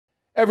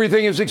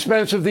Everything is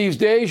expensive these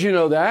days, you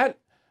know that.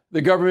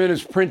 The government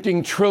is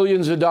printing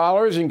trillions of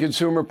dollars and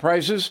consumer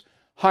prices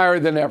higher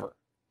than ever.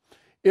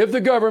 If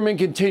the government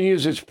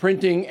continues its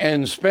printing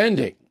and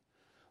spending,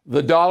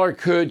 the dollar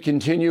could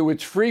continue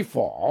its free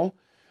fall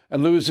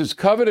and lose its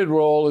coveted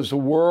role as the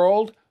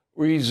world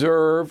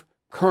reserve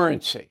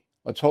currency.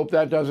 Let's hope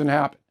that doesn't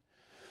happen.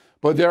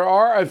 But there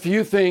are a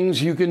few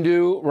things you can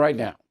do right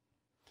now.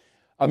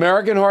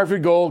 American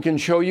Hartford Gold can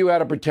show you how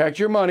to protect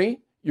your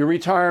money, your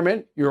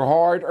retirement, your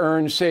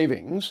hard-earned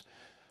savings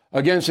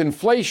against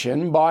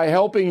inflation by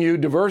helping you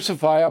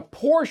diversify a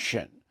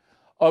portion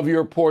of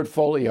your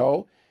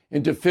portfolio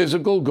into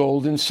physical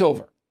gold and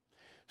silver.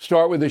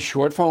 Start with a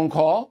short phone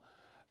call,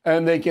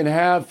 and they can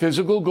have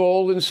physical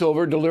gold and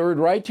silver delivered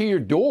right to your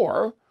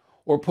door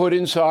or put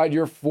inside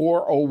your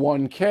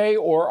 401k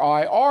or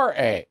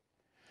IRA.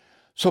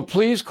 So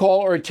please call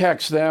or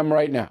text them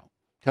right now.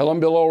 Tell them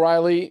Bill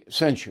O'Reilly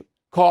sent you.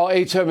 Call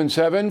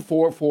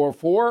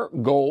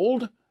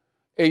 877-444-GOLD,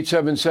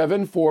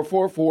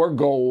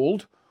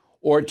 877-444-GOLD,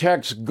 or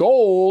text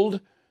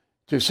GOLD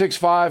to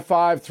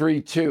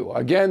 65532.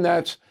 Again,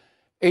 that's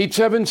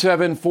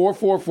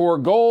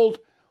 877-444-GOLD,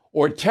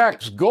 or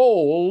text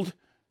GOLD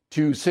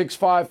to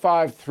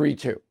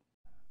 65532.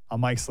 I'm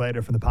Mike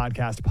Slater from the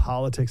podcast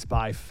Politics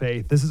by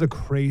Faith. This is a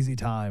crazy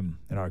time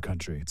in our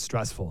country. It's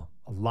stressful,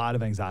 a lot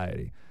of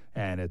anxiety,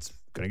 and it's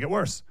going to get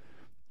worse.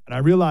 And I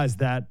realized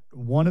that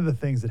one of the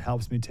things that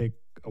helps me take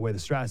away the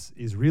stress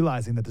is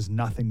realizing that there's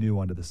nothing new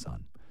under the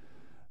sun.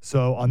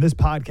 So on this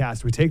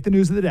podcast, we take the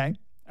news of the day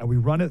and we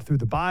run it through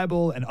the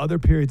Bible and other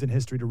periods in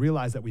history to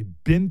realize that we've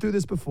been through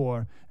this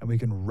before and we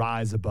can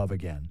rise above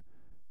again.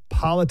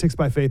 Politics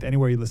by Faith,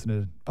 anywhere you listen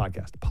to the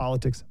podcast.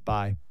 Politics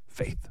by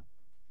Faith.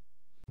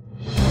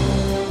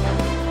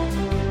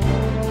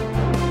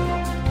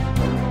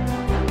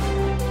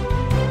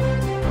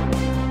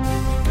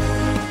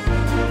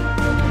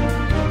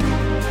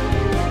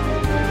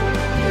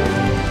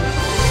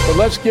 But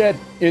let's get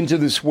into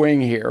the swing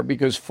here,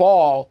 because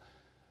fall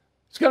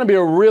is going to be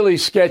a really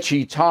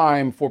sketchy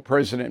time for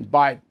President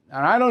Biden.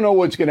 And I don't know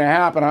what's going to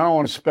happen. I don't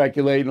want to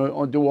speculate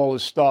and do all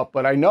this stuff,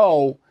 but I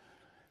know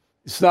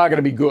it's not going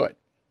to be good.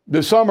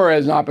 The summer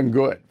has not been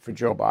good for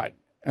Joe Biden,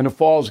 and the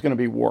fall is going to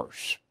be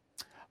worse.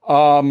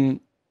 And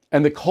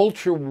the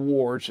culture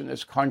wars in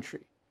this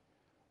country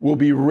will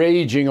be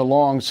raging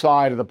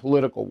alongside of the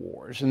political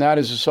wars, and that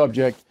is the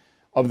subject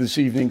of this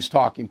evening's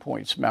Talking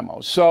Points memo.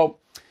 So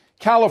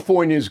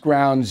California is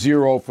ground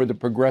zero for the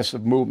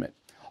progressive movement.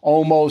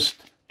 Almost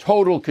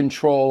total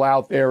control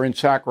out there in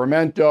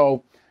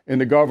Sacramento, in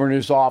the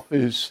governor's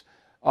office.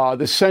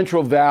 The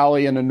Central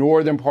Valley and the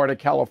northern part of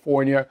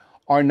California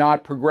are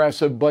not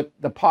progressive, but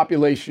the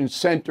population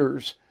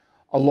centers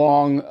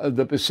along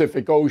the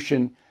Pacific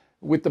Ocean,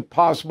 with the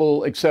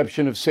possible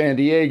exception of San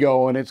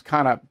Diego, and it's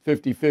kind of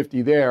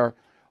 50-50 there,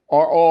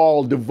 are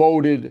all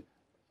devoted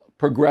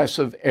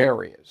progressive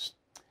areas.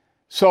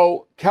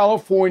 So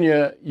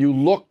California, you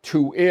look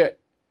to it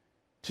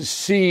to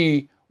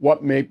see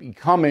what may be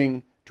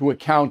coming to a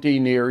county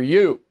near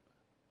you,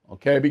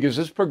 okay? Because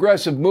this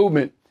progressive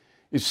movement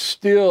is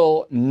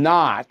still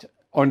not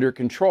under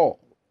control,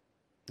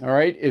 all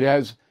right? It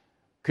has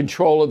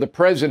control of the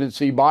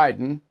presidency,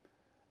 Biden,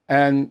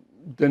 and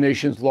the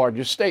nation's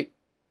largest state.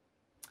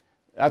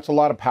 That's a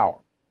lot of power.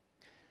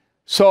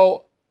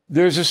 So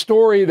there's a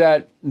story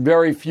that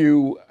very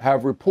few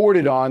have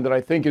reported on that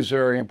I think is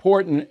very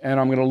important, and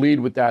I'm going to lead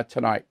with that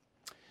tonight.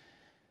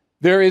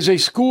 There is a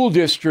school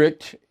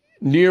district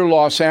near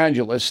Los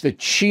Angeles, the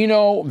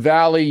Chino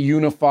Valley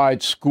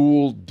Unified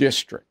School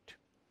District.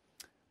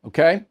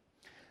 Okay?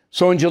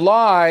 So in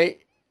July,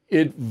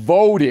 it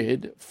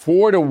voted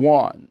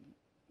 4-1,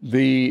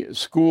 the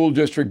school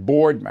district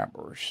board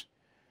members,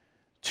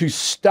 to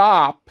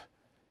stop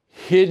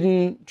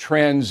hidden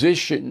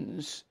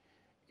transitions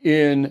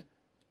in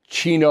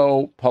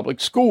Chino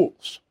public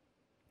schools.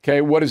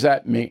 Okay, what does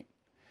that mean?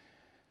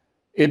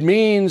 It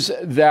means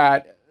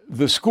that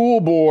the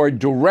school board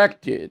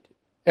directed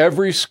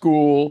every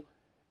school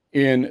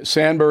in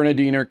San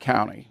Bernardino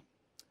County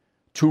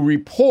to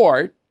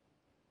report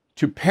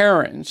to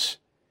parents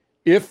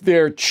if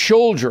their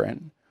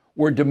children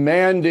were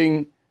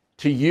demanding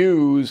to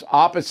use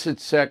opposite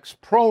sex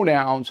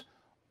pronouns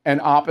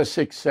and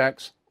opposite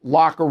sex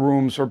locker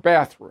rooms or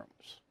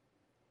bathrooms.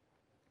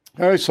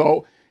 Okay,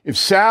 so if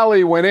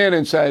Sally went in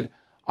and said,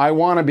 I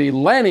want to be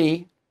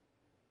Lenny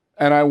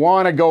and I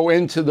want to go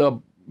into the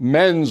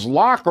men's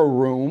locker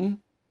room,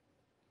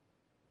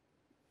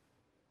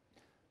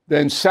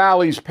 then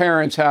Sally's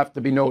parents have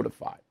to be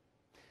notified.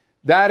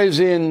 That is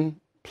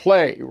in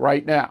play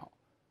right now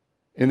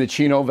in the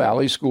Chino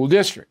Valley School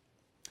District.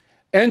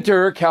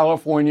 Enter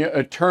California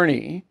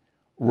attorney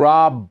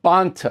Rob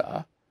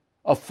Bonta,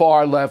 a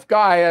far-left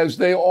guy, as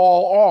they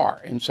all are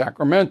in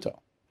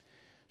Sacramento.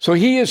 So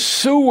he is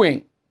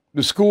suing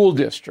the school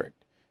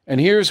district.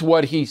 And here's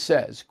what he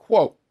says,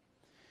 quote,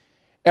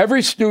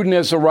 every student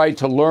has a right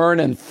to learn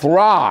and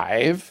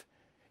thrive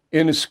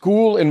in a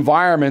school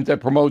environment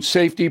that promotes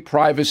safety,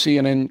 privacy,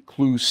 and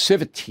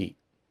inclusivity,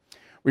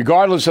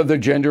 regardless of their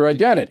gender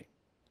identity.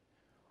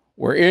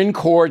 were in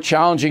court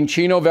challenging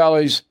Chino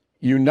Valley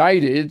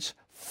United's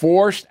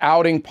forced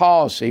outing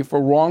policy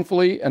for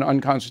wrongfully and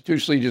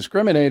unconstitutionally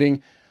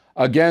discriminating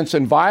against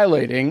and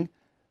violating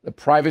the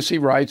privacy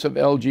rights of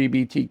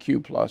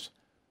LGBTQ plus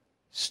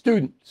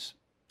students.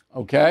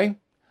 Okay?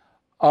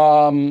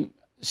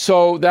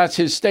 So that's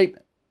his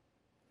statement.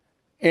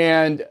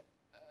 And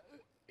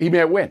he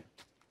may win,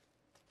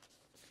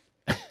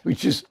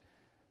 which is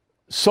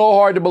so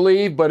hard to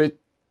believe, but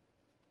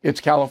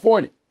it's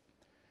California.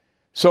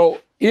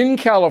 So in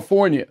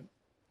California,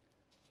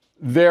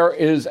 there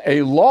is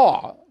a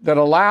law that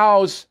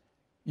allows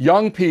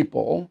young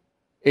people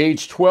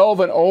age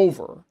 12 and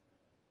over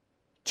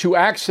to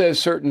access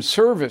certain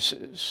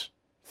services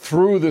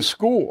through the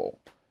school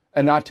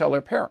and not tell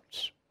their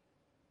parents.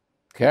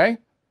 Okay?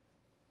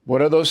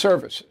 What are those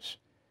services?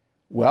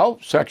 Well,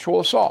 sexual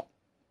assault.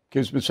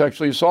 Kids been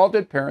sexually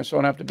assaulted, parents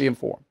don't have to be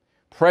informed.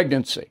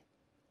 Pregnancy.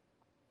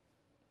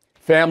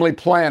 Family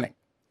planning,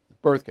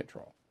 birth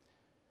control.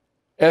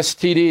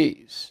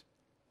 STDs.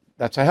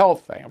 That's a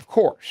health thing, of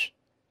course.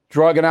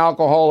 Drug and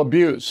alcohol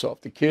abuse. So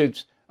if the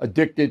kid's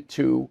addicted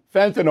to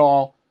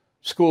fentanyl,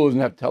 school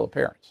doesn't have to tell the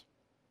parents.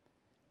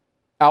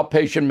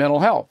 Outpatient mental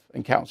health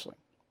and counseling.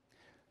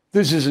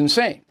 This is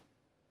insane.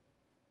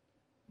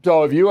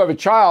 So if you have a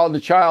child and the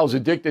child's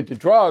addicted to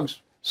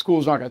drugs,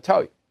 school's not going to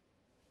tell you.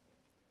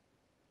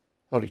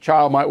 So the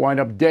child might wind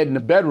up dead in the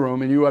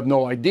bedroom and you have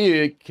no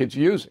idea kids are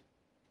using.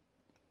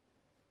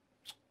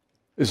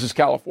 This is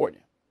California.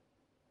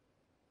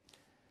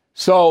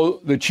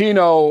 So the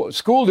Chino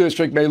school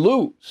district may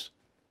lose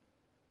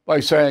by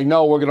saying,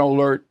 no, we're going to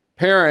alert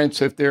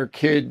parents if their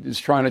kid is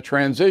trying to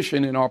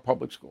transition in our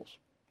public schools.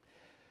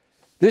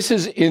 This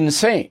is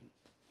insane,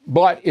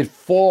 but it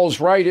falls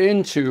right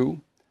into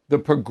the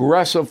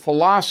progressive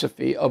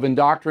philosophy of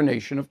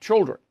indoctrination of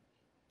children.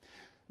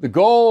 The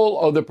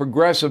goal of the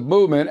progressive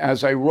movement,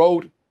 as I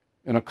wrote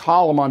in a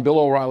column on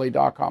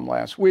BillO'Reilly.com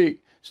last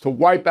week, is to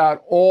wipe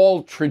out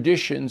all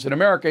traditions in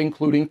America,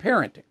 including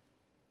parenting.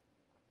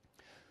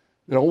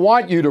 They don't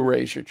want you to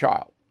raise your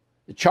child.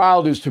 The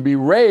child is to be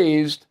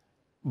raised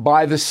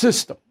by the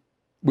system,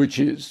 which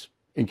is,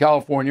 in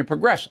California,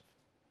 progressive.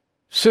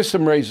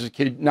 System raises a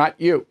kid, not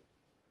you.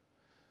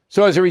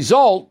 So as a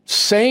result,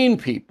 sane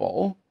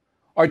people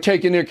are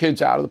taking their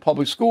kids out of the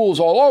public schools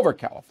all over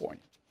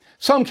California.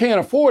 Some can't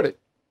afford it.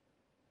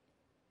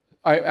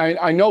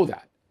 I know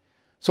that.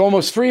 So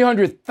almost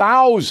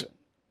 300,000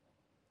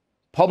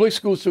 public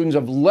school students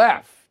have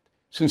left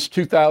since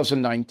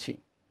 2019.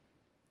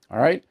 All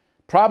right?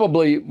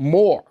 Probably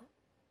more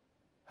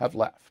have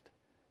left.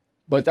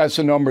 But that's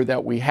the number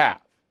that we have.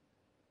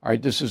 All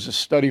right? This is a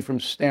study from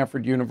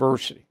Stanford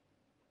University.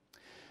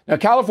 Now,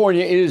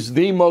 California is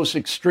the most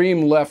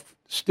extreme left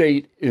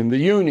state in the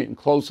union,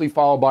 closely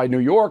followed by New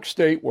York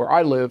State, where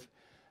I live,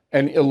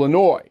 and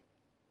Illinois.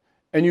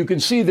 And you can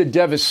see the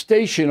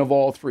devastation of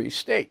all three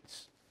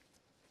states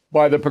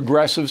by the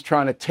progressives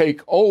trying to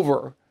take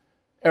over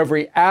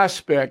every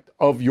aspect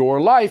of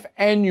your life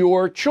and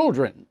your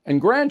children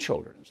and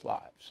grandchildren's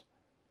lives.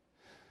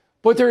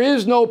 But there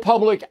is no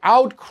public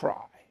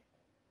outcry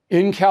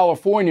in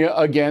California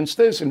against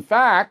this. In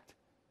fact,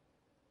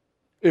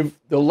 if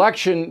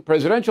the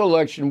presidential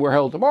election were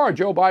held tomorrow,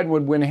 Joe Biden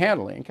would win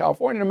handily in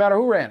California, no matter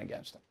who ran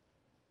against him.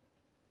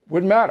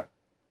 Wouldn't matter.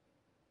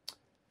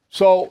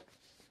 So,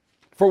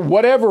 for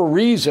whatever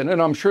reason,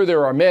 and I'm sure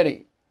there are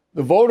many,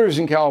 the voters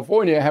in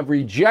California have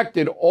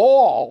rejected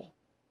all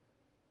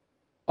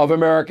of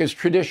America's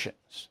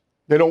traditions.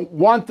 They don't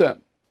want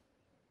them.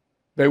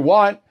 They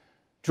want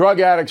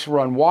drug addicts to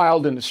run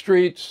wild in the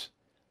streets.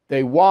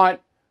 They want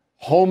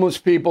homeless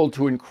people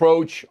to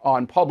encroach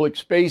on public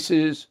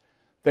spaces.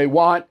 They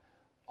want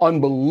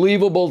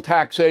unbelievable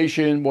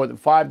taxation, more than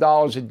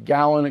 $5 a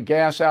gallon of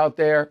gas out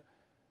there.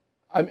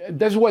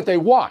 This is what they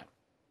want.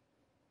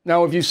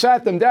 Now, if you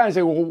sat them down and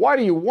say, well, why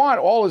do you want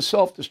all this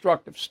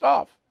self-destructive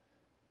stuff?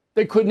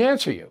 They couldn't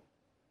answer you.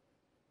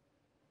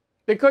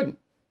 They couldn't.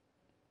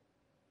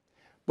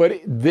 But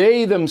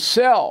they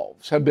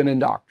themselves have been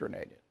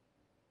indoctrinated.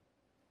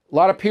 A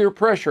lot of peer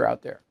pressure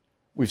out there.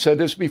 We've said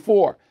this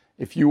before.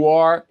 If you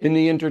are in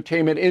the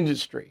entertainment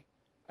industry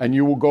and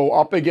you will go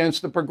up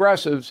against the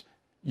progressives,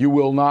 you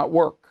will not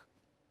work.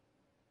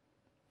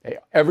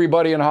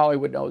 Everybody in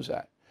Hollywood knows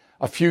that.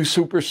 A few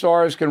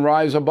superstars can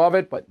rise above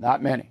it, but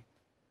not many.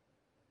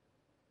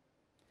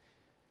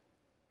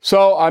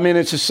 So, I mean,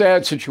 it's a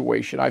sad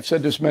situation. I've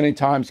said this many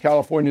times.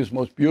 California is the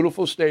most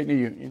beautiful state in the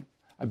union.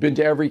 I've been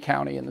to every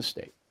county in the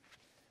state.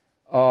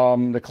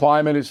 The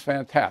climate is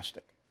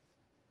fantastic.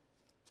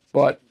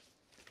 But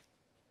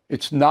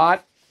it's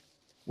not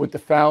what the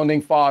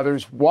founding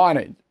fathers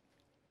wanted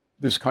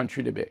this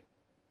country to be.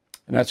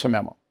 And that's a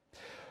memo.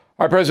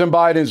 Our President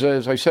Biden is,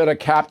 as I said, a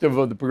captive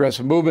of the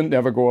progressive movement,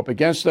 never go up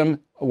against them.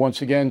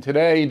 Once again,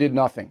 today, he did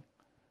nothing.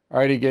 All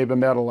right, he gave a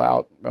medal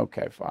out.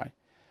 Okay, fine.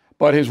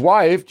 But his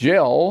wife,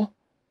 Jill,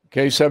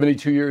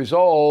 72 years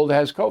old,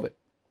 has COVID.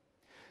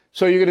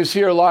 So you're going to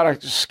see a lot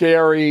of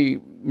scary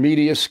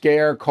media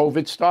scare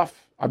COVID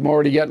stuff. I'm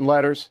already getting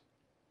letters.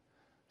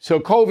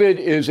 So COVID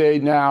is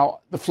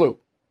now the flu.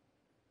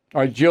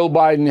 All right, Jill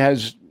Biden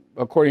has,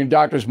 according to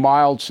doctors,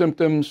 mild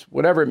symptoms,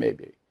 whatever it may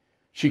be.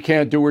 She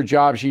can't do her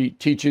job. She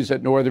teaches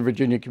at Northern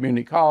Virginia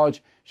Community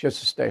College. She has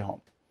to stay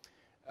home.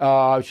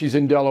 She's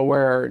in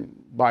Delaware,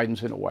 and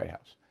Biden's in the White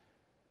House.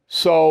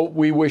 So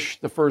we wish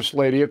the First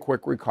Lady a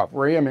quick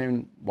recovery. I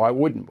mean, why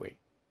wouldn't we?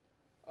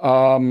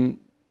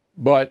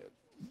 But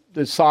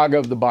the saga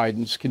of the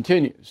Bidens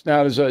continues.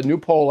 Now, there's a new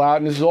poll out,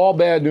 and this is all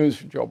bad news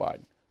for Joe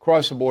Biden.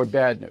 Across the board,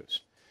 bad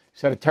news.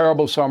 He's had a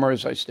terrible summer,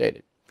 as I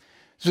stated.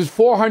 This is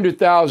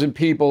 400,000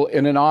 people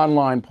in an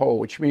online poll,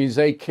 which means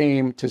they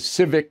came to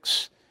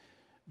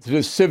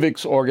the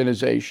civics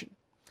organization.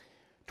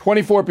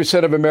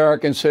 24% of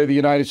Americans say the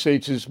United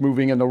States is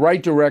moving in the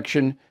right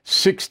direction,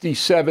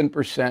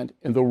 67%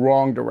 in the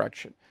wrong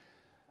direction.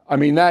 I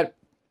mean, that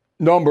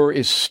number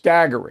is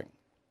staggering.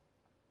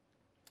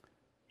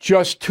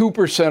 Just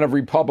 2% of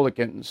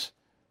Republicans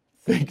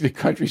think the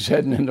country's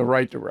heading in the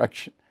right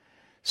direction.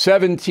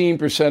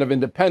 17% of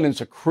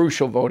independents, a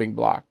crucial voting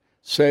bloc,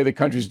 say the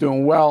country's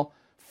doing well.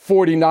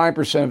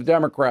 49% of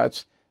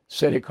Democrats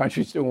say the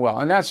country's doing well.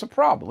 And that's the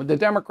problem. The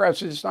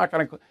Democrats are just not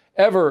going to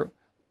ever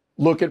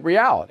look at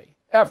reality,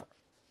 ever.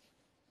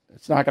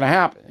 It's not going to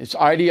happen. It's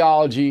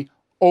ideology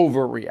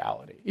over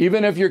reality.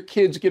 Even if your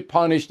kids get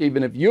punished,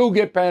 even if you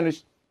get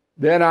punished,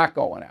 they're not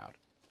going out.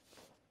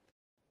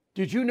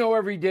 Did you know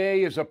every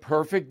day is a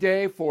perfect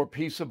day for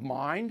peace of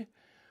mind?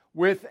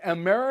 With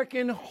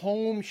American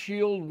Home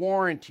Shield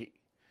Warranty,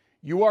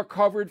 you are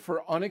covered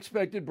for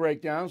unexpected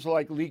breakdowns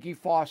like leaky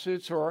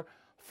faucets or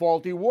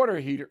faulty water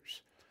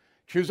heaters.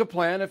 Choose a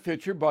plan that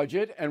fits your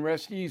budget and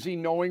rest easy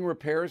knowing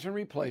repairs and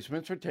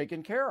replacements are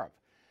taken care of.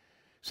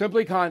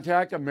 Simply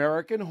contact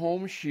American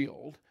Home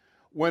Shield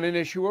when an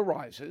issue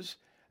arises,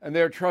 and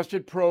their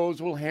trusted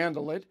pros will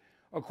handle it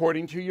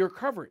according to your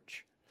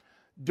coverage.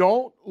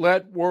 Don't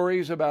let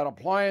worries about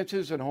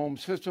appliances and home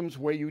systems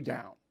weigh you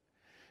down.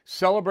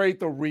 Celebrate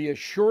the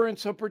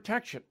reassurance of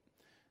protection.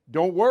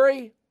 Don't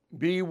worry,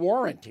 be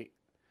warranty.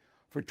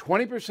 For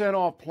 20%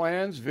 off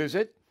plans,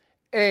 visit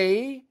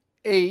ahs.com/bill.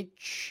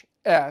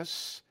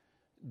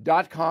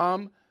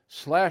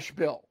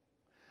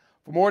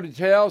 For more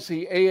details,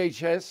 see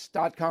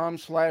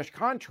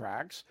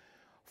ahs.com/contracts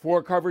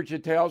for coverage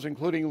details,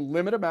 including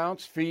limit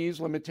amounts,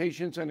 fees,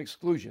 limitations, and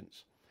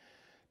exclusions.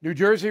 New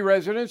Jersey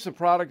residents, the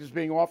product is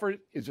being offered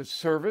is a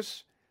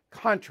service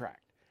contract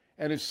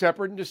and is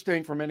separate and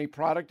distinct from any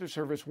product or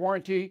service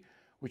warranty,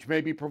 which may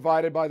be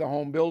provided by the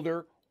home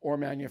builder or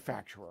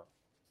manufacturer.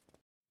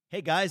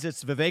 Hey guys,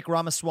 it's Vivek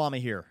Ramaswamy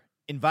here,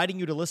 inviting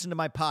you to listen to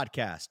my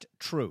podcast,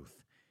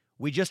 Truth.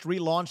 We just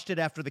relaunched it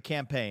after the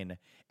campaign,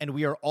 and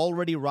we are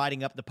already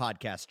riding up the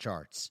podcast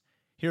charts.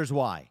 Here's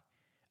why.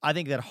 I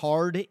think that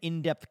hard,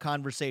 in-depth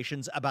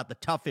conversations about the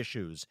tough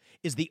issues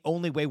is the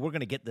only way we're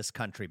going to get this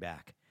country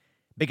back.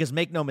 Because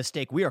make no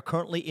mistake, we are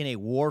currently in a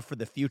war for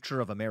the future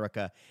of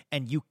America,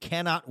 and you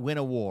cannot win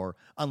a war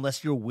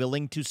unless you're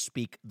willing to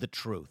speak the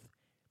truth.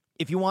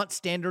 If you want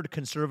standard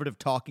conservative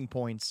talking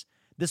points,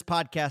 this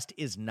podcast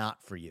is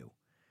not for you.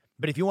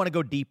 But if you want to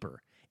go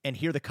deeper and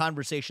hear the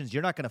conversations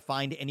you're not going to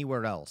find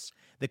anywhere else,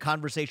 the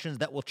conversations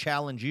that will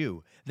challenge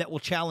you, that will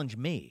challenge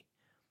me,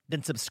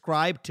 then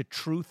subscribe to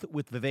Truth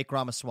with Vivek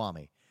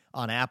Ramaswamy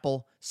on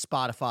Apple,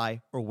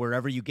 Spotify, or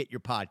wherever you get your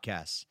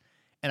podcasts.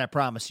 And I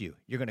promise you,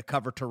 you're going to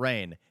cover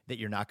terrain that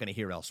you're not going to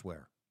hear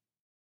elsewhere.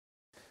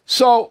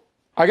 So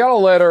I got a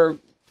letter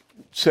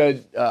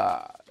said,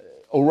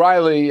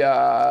 O'Reilly,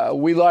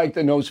 we like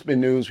the No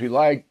Spin News. We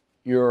like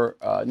your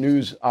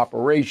news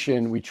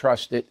operation. We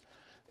trust it.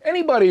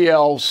 Anybody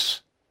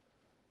else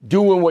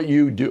doing what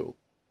you do,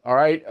 all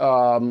right,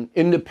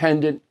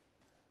 independent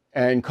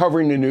and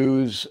covering the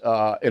news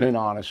in an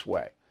honest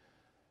way?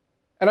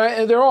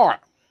 And there are,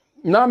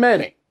 not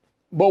many.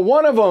 But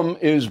one of them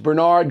is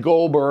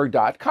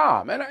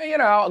BernardGoldberg.com. And, you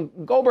know,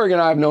 Goldberg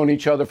and I have known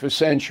each other for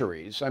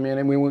centuries. I mean,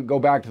 and we would go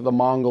back to the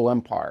Mongol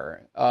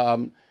Empire.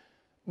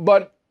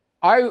 But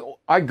I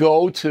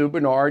go to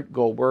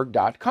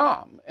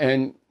BernardGoldberg.com.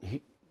 And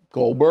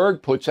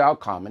Goldberg puts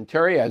out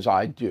commentary, as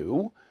I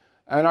do.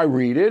 And I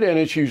read it, and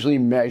it's usually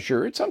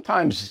measured.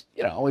 Sometimes,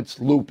 you know, it's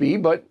loopy,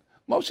 but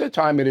most of the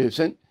time it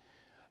isn't.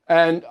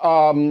 And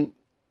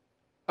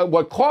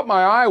what caught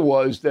my eye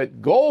was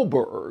that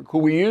Goldberg, who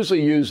we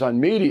usually use on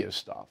media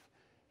stuff,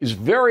 is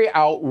very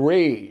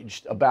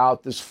outraged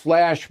about this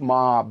flash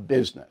mob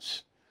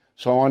business.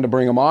 So I wanted to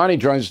bring him on. He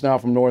joins us now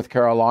from North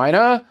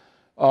Carolina.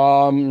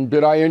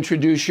 Did I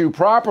introduce you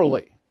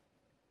properly?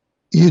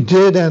 You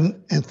did,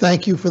 and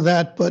thank you for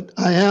that, but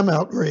I am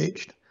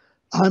outraged.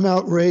 I'm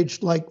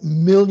outraged like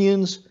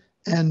millions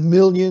and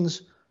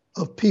millions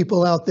of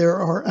people out there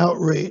are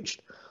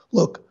outraged.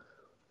 Look,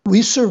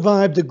 we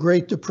survived the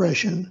Great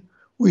Depression.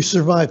 We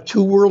survived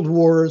 2 world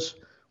wars.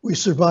 We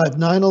survived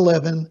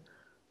 9/11.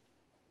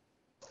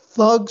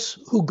 Thugs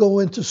who go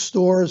into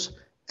stores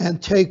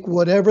and take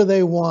whatever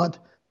they want,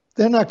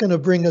 they're not going to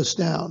bring us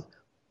down.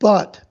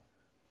 But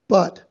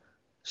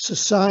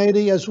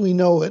society as we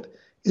know it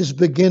is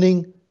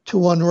beginning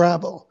to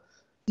unravel.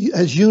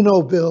 As you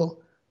know, Bill,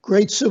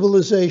 great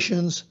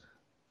civilizations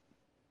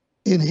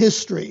in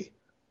history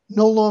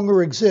no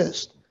longer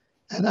exist.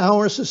 And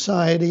our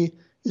society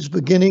is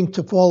beginning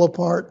to fall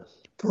apart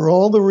for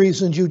all the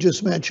reasons you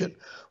just mentioned.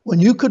 When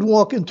you could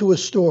walk into a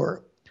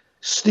store,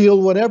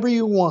 steal whatever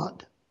you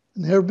want,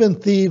 and there have been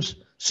thieves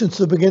since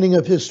the beginning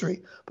of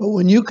history, but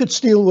when you could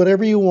steal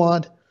whatever you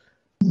want,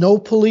 no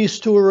police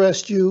to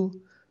arrest you,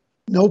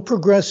 no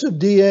progressive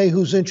DA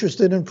who's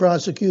interested in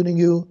prosecuting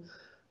you,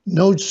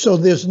 so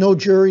there's no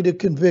jury to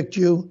convict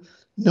you,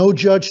 no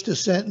judge to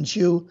sentence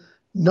you,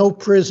 no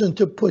prison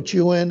to put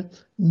you in,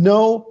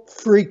 no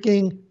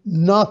freaking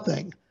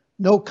nothing,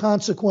 no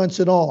consequence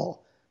at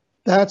all.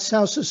 That's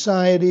how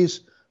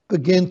societies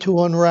begin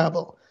to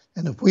unravel.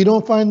 And if we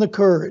don't find the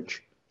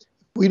courage,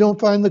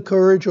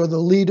 or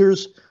the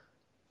leaders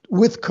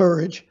with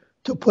courage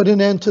to put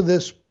an end to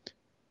this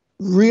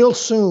real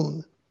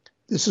soon,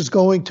 this is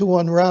going to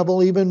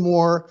unravel even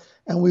more,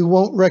 and we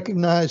won't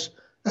recognize,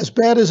 as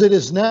bad as it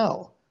is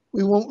now,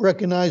 we won't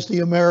recognize the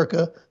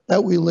America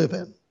that we live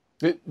in.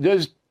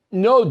 There's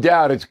no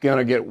doubt it's going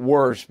to get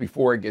worse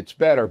before it gets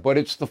better, but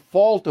it's the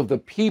fault of the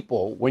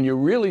people when you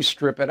really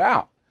strip it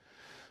out.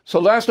 So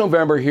last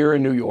November here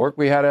in New York,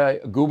 we had a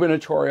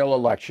gubernatorial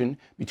election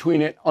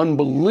between an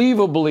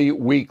unbelievably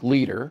weak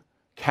leader,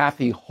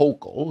 Kathy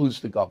Hochul, who's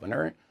the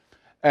governor,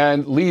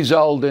 and Lee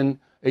Zeldin,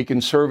 a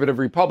conservative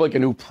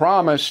Republican who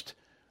promised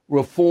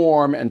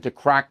reform and to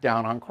crack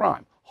down on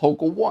crime.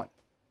 Hochul won.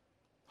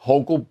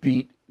 Hochul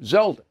beat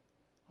Zeldin.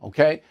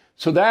 Okay?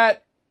 So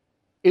that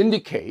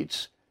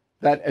indicates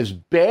that as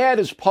bad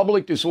as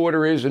public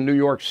disorder is in New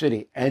York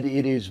City, and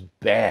it is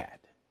bad,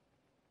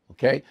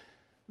 okay,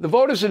 the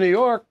voters in New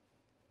York,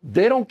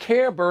 they don't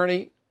care,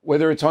 Bernie,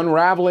 whether it's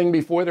unraveling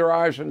before their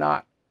eyes or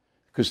not,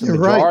 because the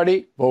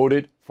majority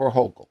voted for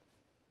Hochul.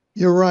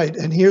 You're right,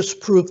 and here's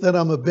proof that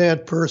I'm a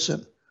bad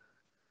person.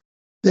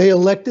 They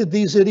elected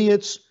these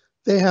idiots.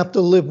 They have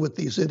to live with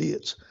these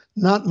idiots.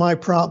 Not my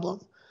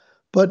problem.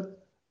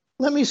 But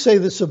let me say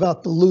this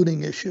about the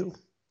looting issue,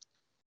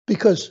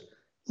 because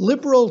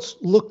liberals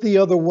look the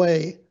other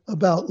way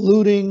about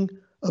looting,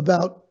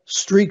 about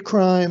street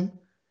crime,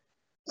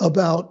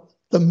 about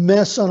the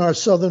mess on our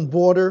southern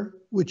border,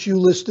 which you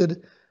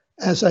listed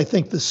as, I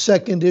think, the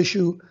second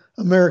issue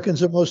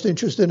Americans are most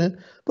interested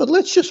in. But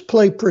let's just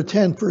play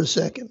pretend for a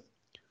second.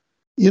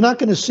 You're not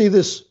going to see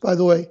this, by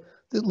the way,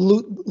 the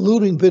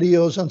looting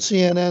videos on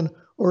CNN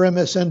or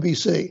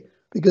MSNBC,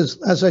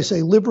 because, as I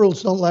say,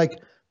 liberals don't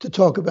like to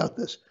talk about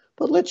this.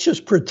 But let's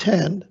just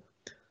pretend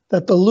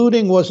that the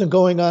looting wasn't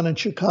going on in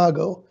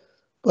Chicago,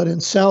 but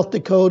in South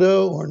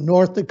Dakota or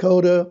North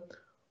Dakota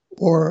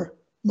or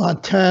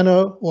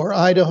Montana or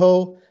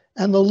Idaho,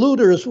 and the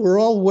looters were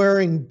all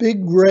wearing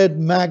big red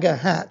MAGA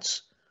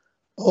hats.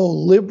 Oh,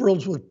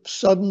 liberals would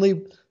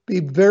suddenly be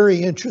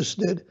very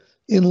interested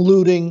in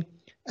looting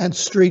and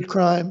street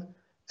crime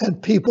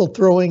and people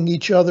throwing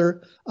each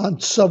other on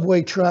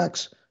subway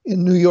tracks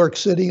in New York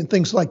City and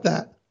things like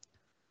that.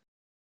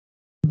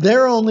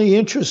 They're only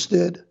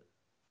interested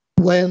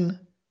when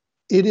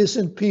it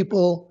isn't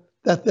people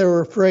that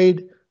they're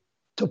afraid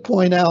to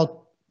point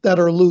out that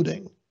are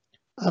looting.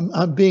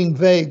 I'm being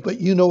vague, but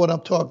you know what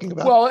I'm talking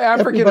about. Well,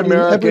 African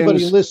Americans,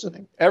 everybody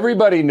listening.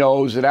 Everybody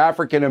knows that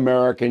African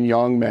American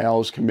young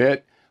males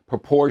commit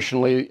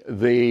proportionally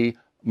the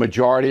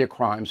majority of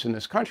crimes in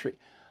this country.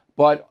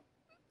 But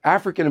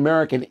African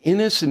American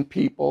innocent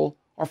people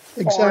are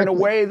far and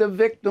away the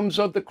victims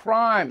of the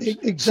crimes.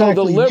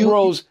 Exactly.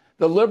 So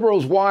the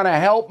liberals want to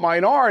help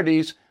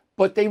minorities,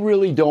 but they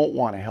really don't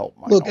want to help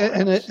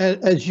minorities. Look,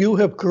 and as you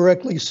have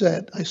correctly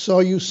said, I saw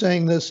you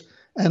saying this,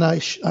 and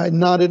I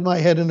nodded my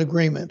head in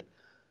agreement.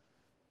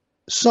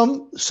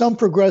 Some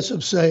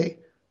progressives say,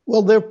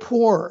 well, they're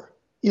poor.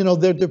 You know,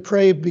 they're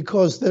depraved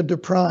because they're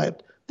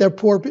deprived. They're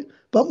poor.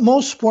 But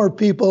most poor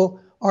people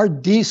are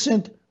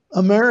decent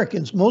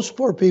Americans. Most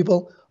poor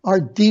people are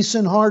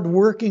decent,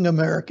 hardworking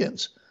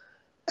Americans.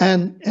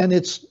 And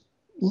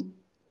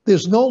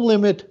there's no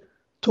limit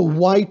to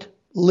white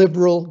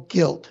liberal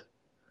guilt.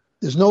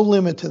 There's no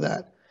limit to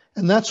that.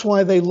 And that's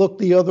why they look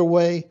the other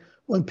way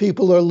when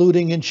people are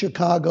looting in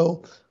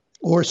Chicago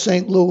or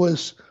St.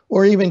 Louis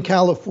or even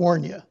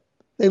California.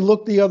 They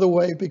look the other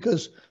way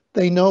because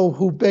they know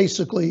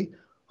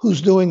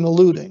who's doing the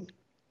looting.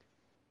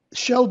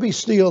 Shelby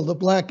Steele, the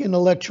black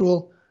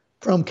intellectual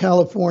from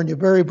California,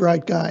 very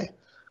bright guy,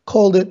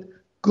 called it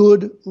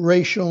good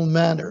racial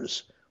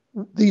manners.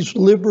 These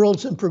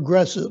liberals and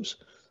progressives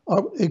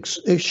are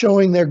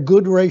showing their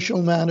good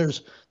racial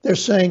manners. They're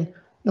saying,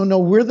 no,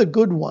 we're the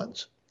good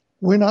ones.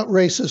 We're not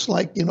racist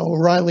like,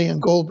 O'Reilly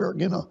and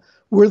Goldberg,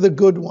 we're the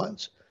good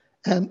ones.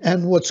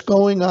 And what's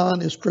going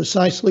on is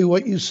precisely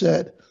what you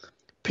said.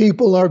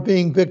 People are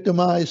being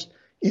victimized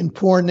in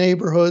poor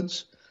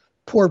neighborhoods.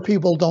 Poor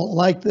people don't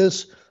like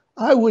this.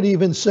 I would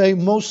even say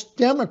most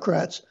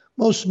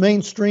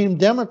mainstream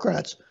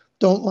Democrats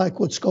don't like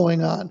what's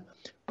going on.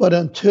 But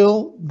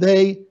until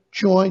they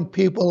join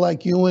people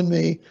like you and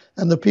me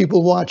and the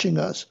people watching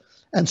us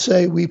and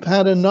say, we've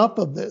had enough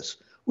of this,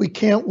 we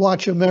can't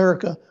watch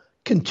America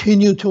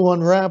continue to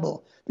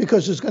unravel,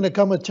 because there's going to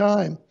come a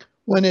time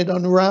when it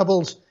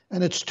unravels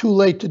and it's too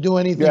late to do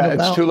anything Yeah,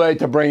 about it's too late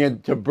to bring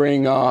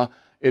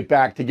it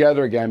back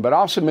together again. But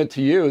I'll submit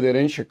to you that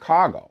in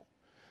Chicago,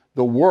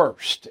 the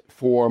worst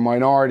for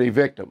minority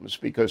victims,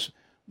 because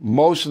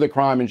most of the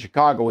crime in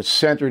Chicago is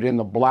centered in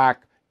the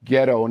black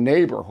ghetto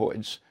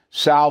neighborhoods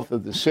south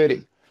of the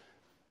city.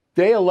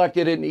 They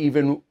elected an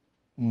even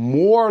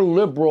more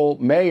liberal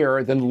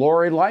mayor than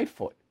Lori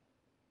Lightfoot.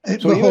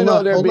 So even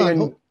though they're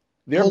being,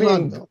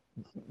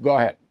 go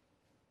ahead.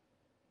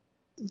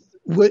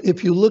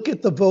 If you look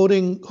at the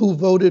voting, who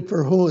voted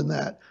for who in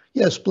that?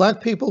 Yes,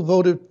 black people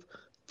voted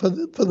for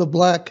the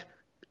black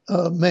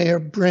mayor,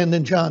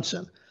 Brandon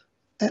Johnson,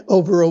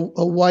 over a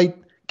white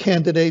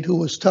candidate who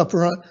was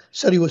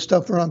said he was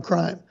tougher on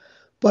crime.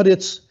 But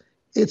it's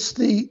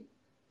the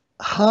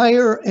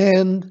higher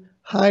end,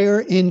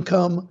 higher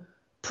income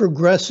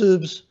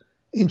progressives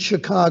in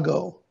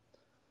Chicago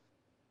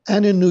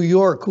and in New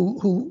York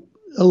who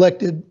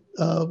elected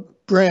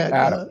Bragg.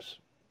 Adams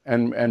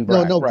and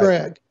Bragg. No,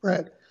 right.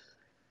 Bragg.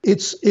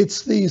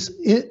 It's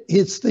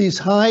these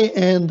high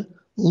end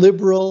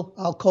liberal,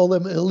 I'll call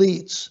them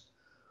elites,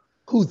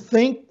 who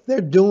think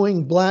they're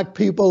doing black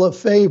people a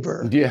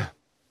favor. Yeah,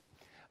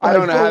 I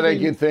don't know how they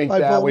can think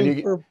that when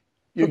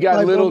you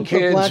got little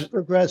kids, black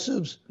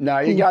progressives. No,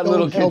 you got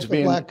little kids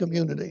being black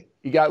community.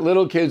 You got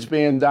little kids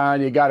being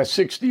down. You got a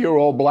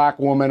 60-year-old black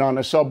woman on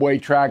a subway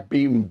track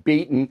being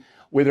beaten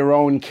with her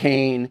own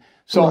cane.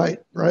 So,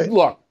 right.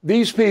 Look,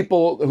 these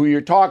people who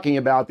you're talking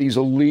about, these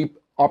elite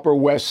Upper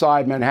West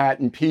Side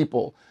Manhattan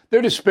people,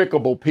 they're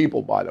despicable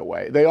people, by the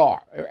way. They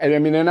are. And I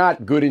mean, they're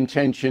not good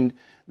intentioned.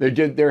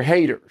 They're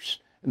haters.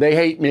 They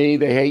hate me.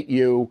 They hate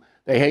you.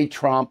 They hate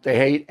Trump. They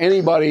hate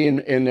anybody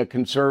in the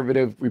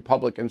conservative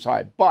Republican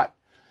side. But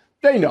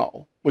they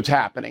know what's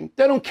happening.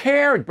 They don't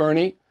care,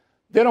 Bernie.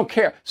 They don't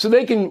care. So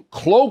they can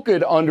cloak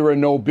it under a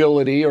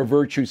nobility or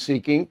virtue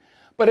seeking.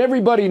 But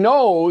everybody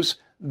knows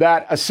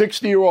that a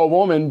 60-year-old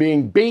woman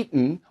being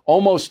beaten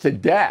almost to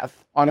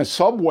death on a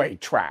subway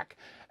track,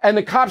 and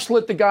the cops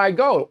let the guy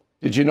go.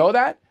 Did you know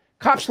that?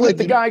 Cops let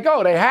the guy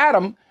go. They had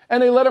him,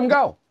 and they let him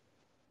go.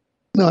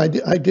 No, I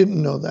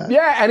didn't know that.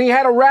 Yeah, and he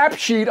had a rap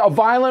sheet, a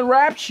violent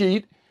rap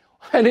sheet,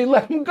 and they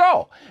let him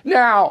go.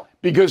 Now,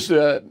 because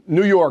the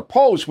New York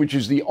Post, which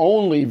is the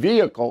only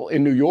vehicle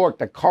in New York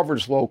that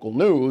covers local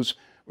news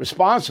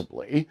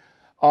responsibly,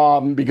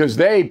 because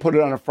they put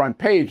it on the front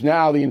page,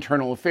 now the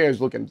Internal Affairs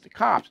looking at the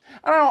cops.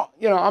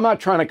 I'm not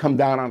trying to come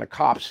down on the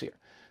cops here.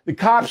 The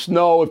cops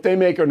know if they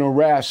make an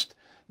arrest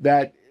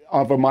that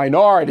of a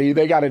minority,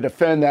 they got to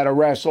defend that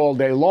arrest all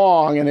day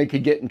long, and they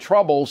could get in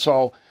trouble.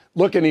 So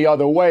looking the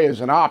other way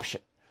is an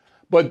option.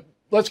 But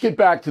let's get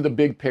back to the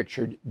big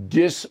picture,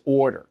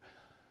 disorder.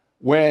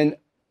 When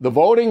the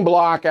voting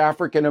bloc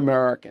African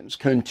Americans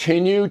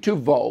continue to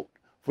vote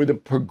for the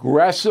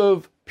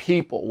progressive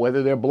people,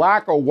 whether they're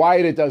black or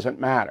white, it doesn't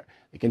matter.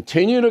 They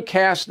continue to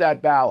cast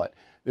that ballot.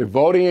 They're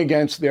voting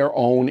against their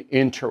own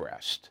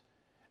interest.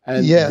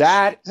 And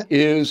that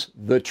is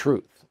the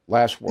truth.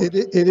 Last word.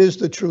 It is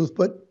the truth,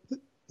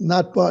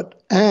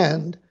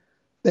 and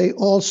they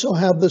also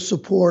have the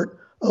support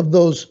of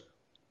those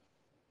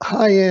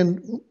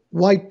high-end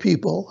white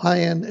people,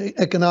 high-end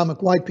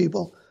economic white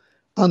people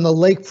on the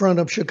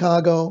lakefront of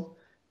Chicago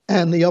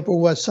and the Upper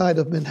West Side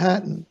of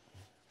Manhattan,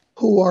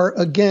 who are,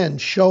 again,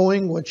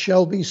 showing what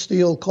Shelby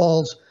Steele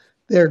calls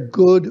their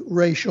good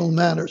racial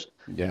manners.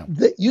 Yeah.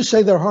 You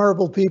say they're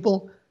horrible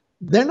people.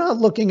 They're not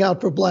looking out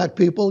for black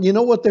people. You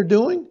know what they're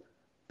doing?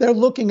 They're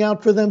looking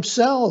out for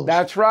themselves.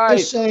 That's right.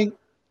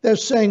 They're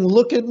saying,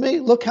 look at me.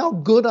 Look how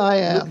good I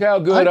am. Look how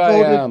good I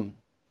am.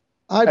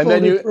 I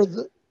voted for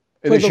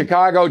the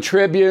Chicago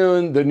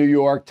Tribune, the New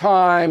York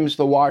Times,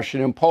 the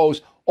Washington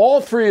Post, all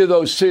three of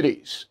those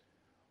cities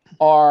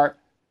are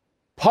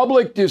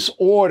public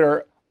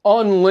disorder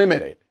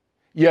unlimited.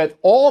 Yet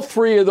all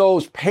three of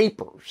those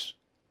papers,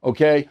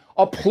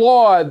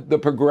 applaud the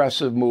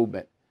progressive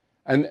movement.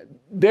 And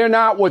they're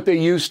not what they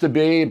used to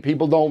be, and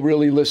people don't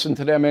really listen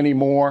to them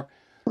anymore.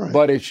 Right.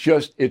 But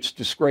it's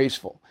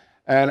disgraceful.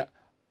 And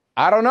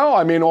I don't know.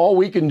 I mean, all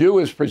we can do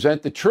is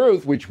present the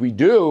truth, which we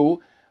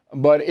do.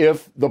 But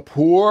if the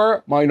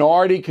poor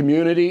minority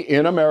community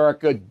in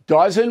America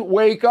doesn't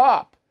wake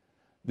up,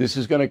 this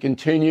is going to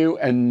continue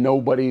and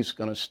nobody's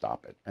going to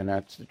stop it. And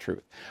that's the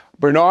truth.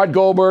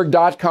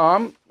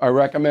 BernardGoldberg.com. I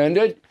recommend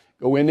it.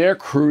 Go in there,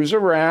 cruise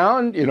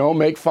around,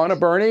 make fun of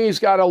Bernie. He's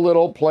got a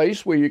little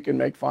place where you can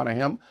make fun of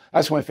him.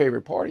 That's my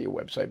favorite part of your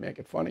website,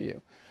 making fun of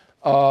you.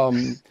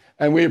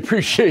 And we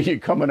appreciate you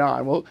coming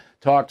on. We'll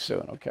talk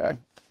soon, okay?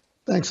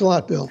 Thanks a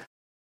lot, Bill.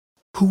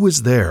 Who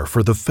is there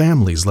for the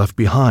families left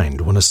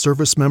behind when a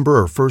service member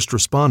or first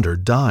responder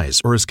dies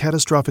or is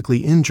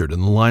catastrophically injured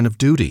in the line of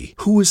duty?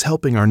 Who is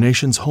helping our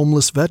nation's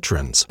homeless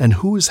veterans? And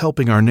who is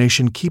helping our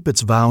nation keep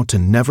its vow to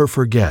never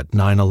forget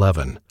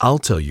 9/11? I'll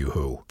tell you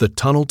who. The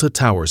Tunnel to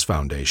Towers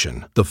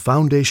Foundation. The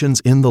foundation's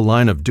In the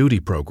Line of Duty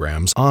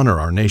programs honor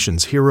our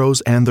nation's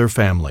heroes and their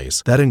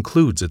families. That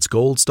includes its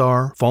Gold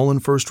Star, Fallen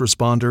First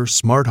Responder,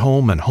 Smart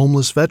Home, and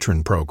Homeless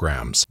Veteran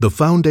programs. The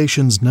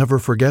foundation's Never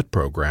Forget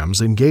programs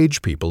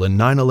engage people in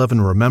 9/11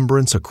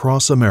 remembrance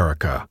across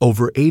America.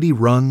 Over 80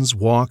 runs,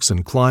 walks,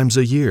 and climbs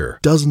a year,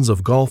 dozens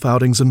of golf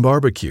outings and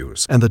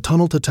barbecues, and the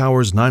Tunnel to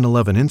Towers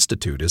 9/11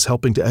 Institute is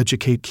helping to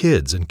educate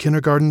kids in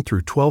kindergarten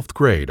through 12th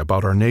grade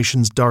about our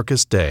nation's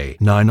darkest day,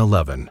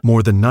 9/11.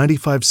 More than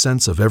 95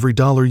 cents of every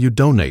dollar you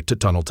donate to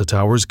Tunnel to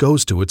Towers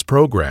goes to its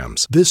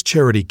programs. This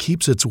charity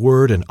keeps its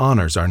word and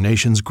honors our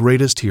nation's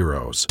greatest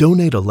heroes.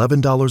 Donate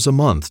 $11 a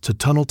month to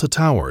Tunnel to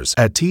Towers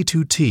at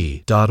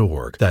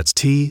T2T.org. That's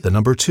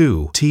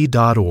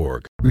T2T.org.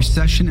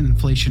 Recession and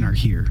inflation are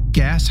here.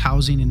 Gas,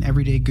 housing, and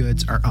everyday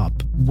goods are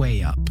up,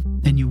 way up.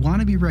 And you want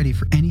to be ready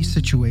for any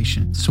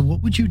situation. So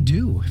what would you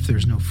do if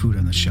there's no food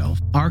on the shelf?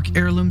 ARC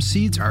Heirloom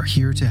Seeds are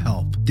here to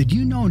help. Did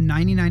you know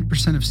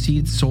 99% of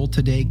seeds sold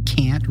today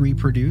can't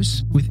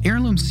reproduce? With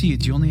Heirloom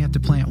Seeds, you only have to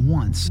plant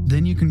once.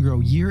 Then you can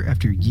grow year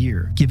after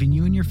year, giving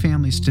you and your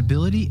family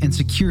stability and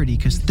security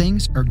because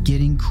things are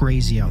getting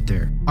crazy out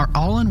there. Our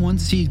all-in-one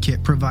seed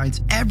kit provides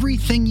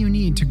everything you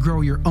need to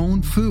grow your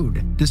own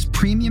food. This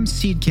premium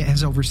seed kit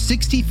has over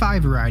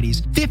 65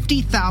 varieties,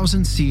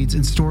 50,000 seeds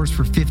in stores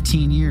for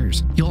 15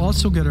 years. You'll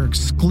also get our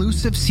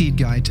exclusive seed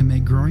guide to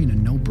make growing a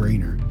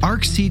no-brainer.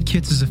 ARC Seed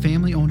Kits is a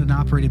family-owned and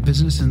operated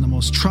business and the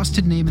most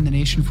trusted name in the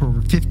nation for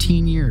over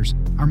 15 years.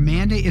 Our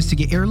mandate is to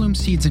get heirloom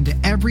seeds into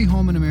every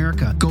home in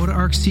America. Go to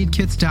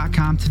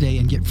arcseedkits.com today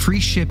and get free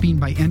shipping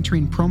by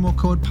entering promo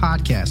code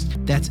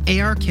podcast. That's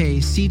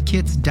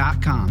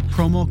ARKseedkits.com,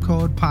 promo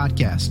code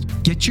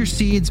podcast. Get your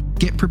seeds,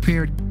 get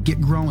prepared, get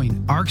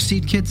growing.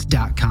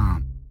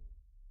 arcseedkits.com.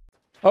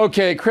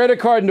 Okay, credit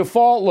card and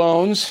default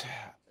loans,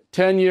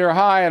 10-year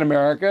high in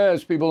America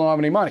as people don't have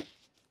any money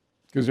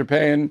because they're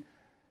paying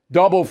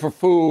double for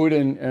food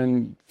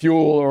and fuel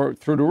or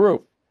through the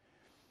roof.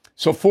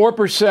 So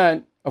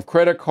 4% of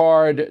credit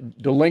card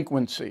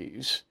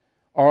delinquencies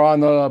are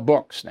on the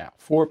books now.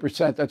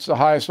 4%, that's the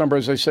highest number,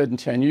 as I said, in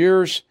 10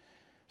 years.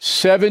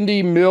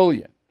 70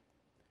 million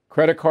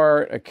credit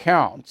card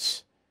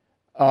accounts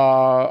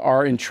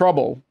are in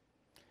trouble,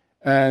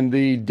 and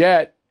the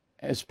debt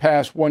has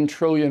passed $1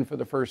 trillion for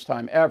the first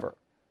time ever.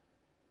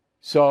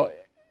 So,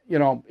 you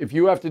know, if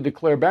you have to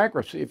declare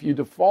bankruptcy, if you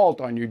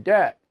default on your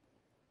debt,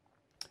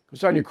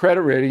 it's on your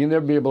credit rating, you'll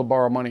never be able to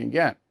borrow money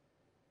again.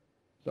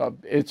 So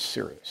it's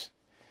serious.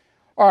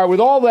 All right, with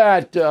all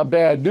that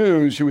bad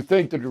news, you would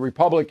think that the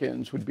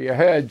Republicans would be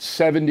ahead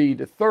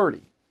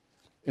 70-30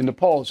 in the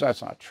polls.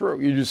 That's not true.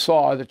 You just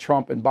saw that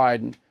Trump and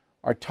Biden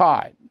are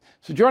tied.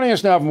 So joining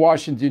us now from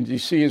Washington,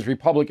 D.C. is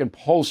Republican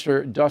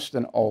pollster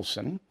Dustin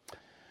Olson.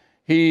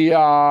 He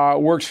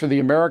works for the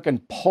American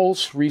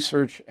Pulse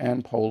Research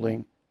and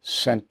Polling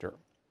Center.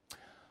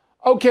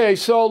 Okay,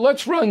 so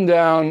let's run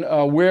down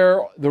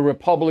where the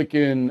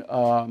Republican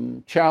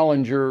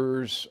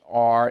challengers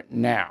are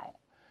now.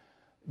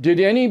 Did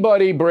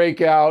anybody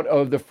break out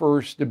of the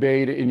first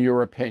debate, in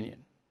your opinion?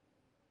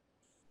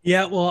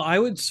 Yeah, well, I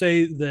would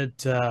say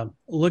that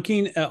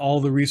looking at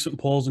all the recent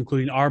polls,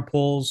 including our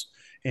polls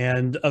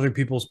and other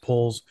people's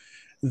polls,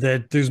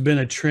 that there's been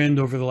a trend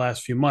over the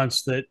last few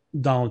months that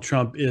Donald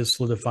Trump is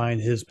solidifying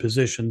his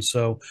position.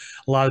 So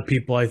a lot of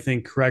people, I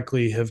think,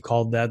 correctly have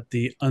called that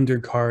the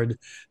undercard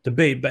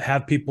debate, but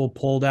have people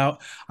pulled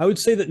out. I would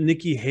say that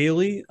Nikki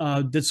Haley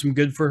did some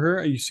good for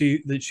her. You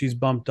see that she's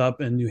bumped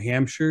up in New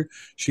Hampshire.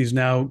 She's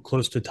now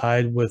close to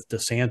tied with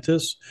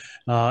DeSantis,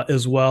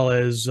 as well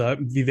as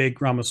Vivek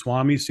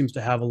Ramaswamy seems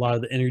to have a lot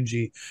of the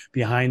energy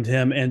behind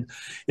him. And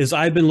as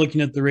I've been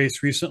looking at the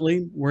race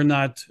recently, we're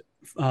not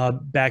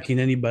backing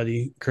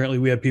anybody. Currently,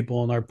 we have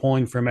people in our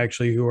polling firm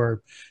actually who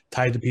are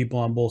tied to people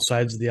on both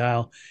sides of the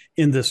aisle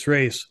in this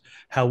race.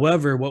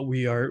 However, what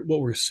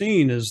we're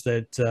seeing is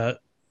that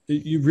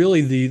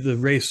the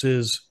race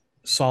is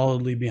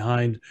solidly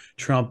behind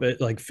Trump at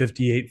like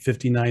 58,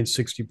 59,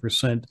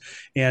 60%.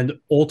 And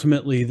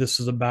ultimately, this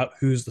is about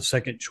who's the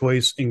second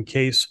choice in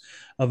case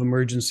of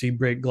emergency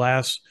break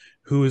glass.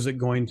 Who is it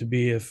going to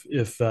be if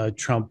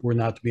Trump were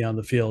not to be on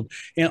the field?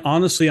 And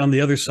honestly, on the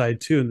other side,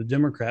 too, in the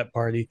Democrat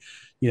Party,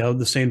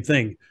 the same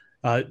thing.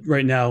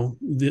 Right now,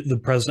 the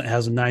president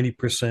has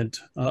 90%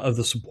 of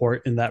the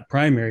support in that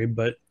primary,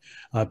 but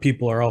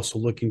people are also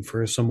looking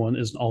for someone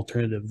as an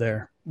alternative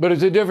there. But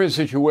it's a different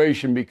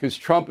situation because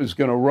Trump is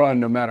going to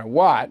run no matter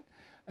what.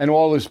 And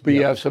all this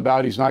BS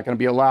about he's not going to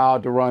be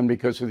allowed to run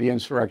because of the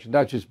insurrection,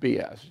 that's just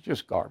BS. It's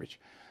just garbage.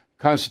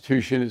 The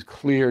Constitution is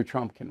clear.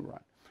 Trump can run.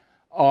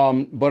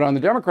 But on the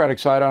Democratic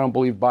side, I don't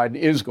believe Biden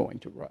is going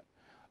to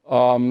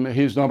run.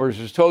 His numbers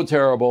are so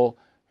terrible.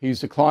 He's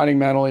declining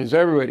mentally, as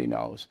everybody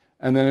knows.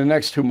 And then the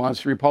next 2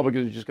 months, the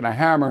Republicans are just going to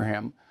hammer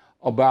him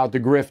about the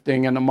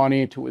grifting and the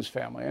money to his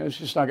family. And it's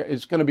just not,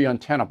 it's going to be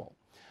untenable.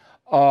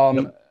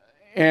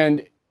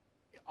 And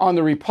on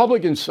the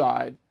Republican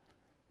side,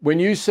 when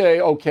you say,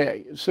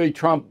 okay, say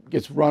Trump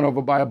gets run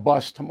over by a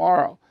bus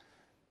tomorrow,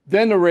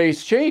 then the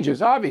race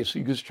changes,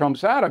 obviously, because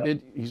Trump's out of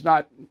it. He's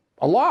not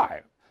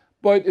alive.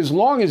 But as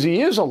long as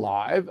he is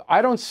alive,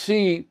 I don't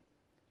see,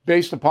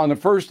 based upon the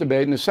first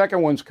debate, and the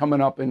second one's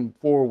coming up in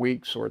 4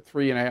 weeks or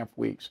 3.5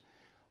 weeks,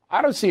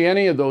 I don't see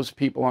any of those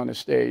people on the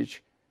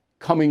stage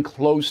coming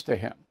close to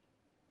him.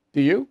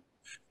 Do you?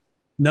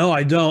 No,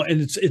 I don't.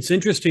 And it's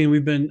interesting.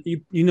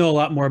 You know a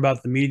lot more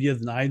about the media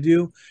than I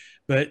do,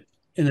 but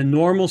in a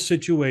normal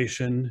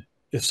situation,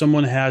 if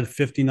someone had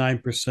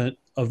 59%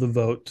 of the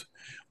vote,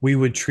 we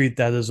would treat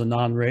that as a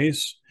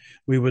non-race.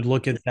 We would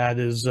look at that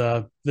as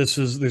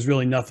there's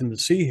really nothing to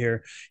see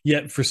here.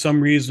 Yet for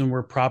some reason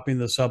we're propping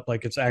this up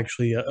like it's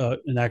actually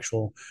an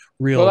actual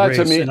real Well, race.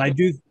 And I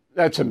do.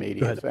 that's a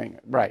media thing,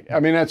 right? I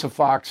mean, that's a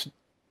Fox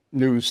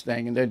News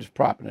thing, and they're just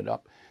propping it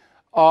up.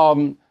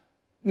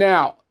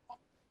 Now,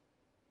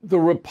 the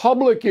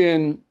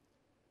Republican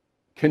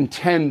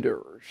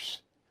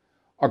contenders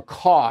are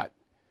caught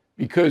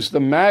because the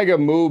MAGA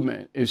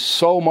movement is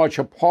so much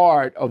a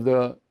part of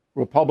the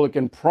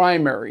Republican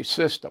primary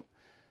system.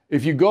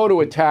 If you go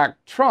to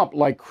attack Trump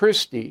like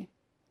Christie,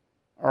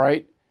 all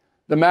right,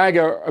 the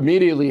MAGA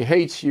immediately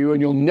hates you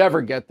and you'll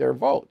never get their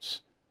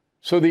votes.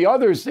 So the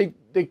others,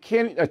 they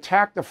can't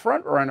attack the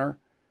front runner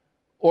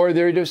or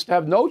they just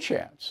have no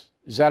chance.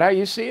 Is that how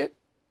you see it?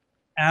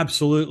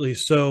 Absolutely.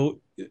 So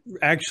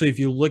actually, if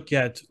you look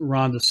at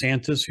Ron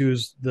DeSantis,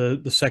 who's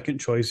the second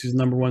choice, he's the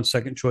number one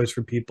second choice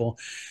for people.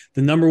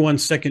 The number one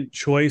second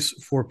choice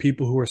for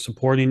people who are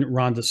supporting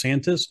Ron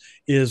DeSantis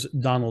is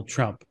Donald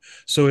Trump.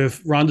 So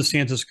if Ron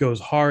DeSantis goes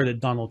hard at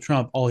Donald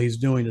Trump, all he's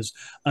doing is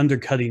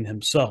undercutting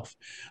himself.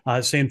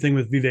 Same thing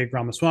with Vivek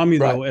Ramaswamy,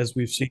 though, as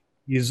we've seen.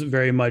 He's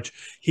very much,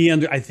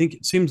 I think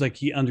it seems like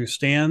he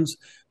understands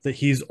that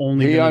he's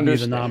only going to be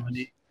the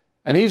nominee.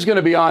 And he's going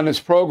to be on this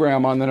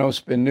program on the No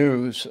Spin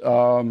News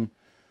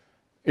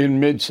in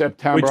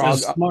mid-September. Which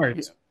is smart.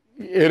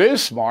 It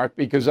is smart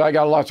because I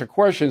got lots of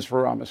questions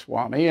for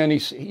Ramaswamy. And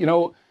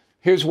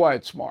here's why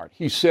it's smart.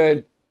 He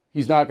said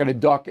he's not going to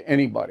duck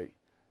anybody.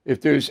 If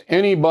there's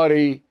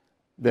anybody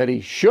that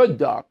he should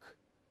duck,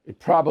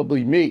 it's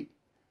probably me,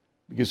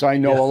 because I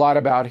know a lot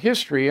about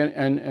history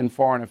and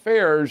foreign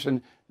affairs,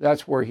 and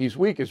that's where he's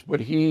weakest. But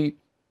he's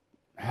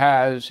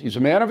a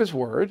man of his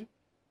word,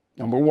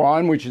 number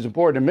one, which is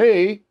important to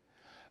me.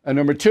 And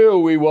number two,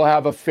 we will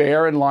have a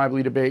fair and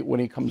lively debate when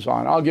he comes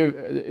on. I'll give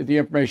the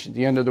information at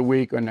the end of the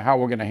week on how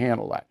we're going to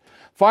handle that.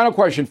 Final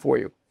question for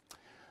you.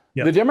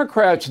 Yep. The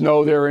Democrats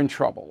know they're in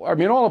trouble. I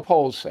mean, all the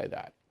polls say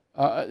that.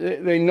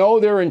 They know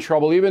they're in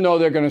trouble, even though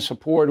they're going to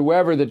support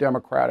whoever the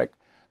Democratic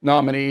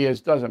nominee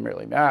is. Doesn't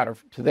really matter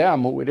to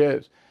them who it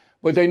is.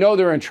 But they know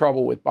they're in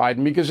trouble with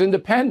Biden because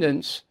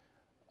independents,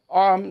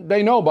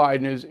 they know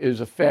Biden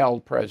is a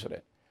failed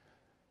president.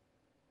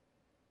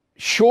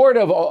 Short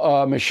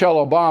of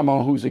Michelle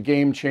Obama, who's a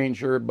game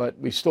changer, but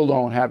we still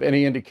don't have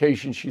any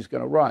indication she's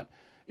going to run,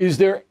 is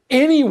there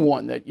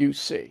anyone that you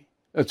see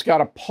that's got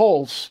a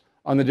pulse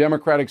on the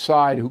Democratic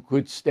side who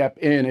could step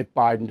in if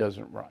Biden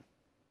doesn't run?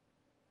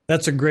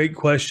 That's a great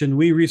question.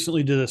 We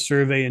recently did a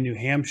survey in New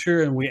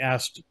Hampshire, and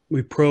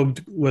we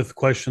probed with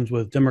questions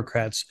with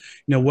Democrats,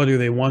 what are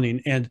they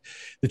wanting? And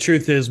the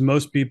truth is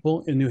most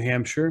people in New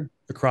Hampshire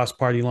across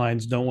party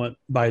lines don't want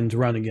Biden to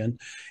run again.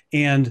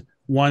 And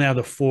 1 out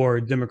of 4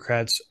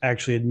 Democrats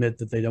actually admit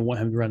that they don't want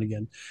him to run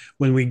again.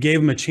 When we gave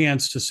them a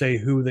chance to say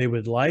who they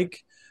would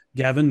like,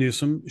 Gavin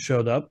Newsom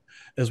showed up,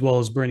 as well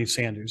as Bernie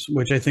Sanders,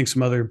 which I think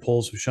some other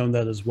polls have shown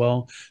that as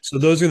well. So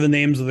those are the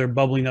names that are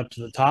bubbling up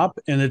to the top.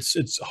 And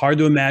it's hard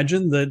to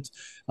imagine that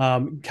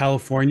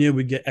California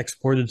would get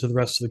exported to the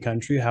rest of the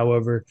country.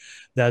 However,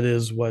 that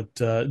is what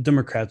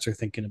Democrats are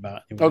thinking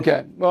about. Anyway.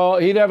 Okay. Well,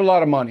 he'd have a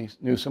lot of money.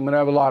 Newsom would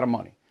have a lot of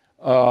money.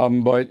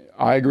 But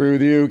I agree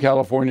with you.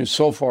 California is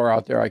so far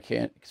out there, I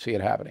can't see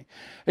it happening.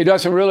 Hey,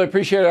 Dustin, really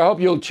appreciate it. I hope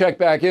you'll check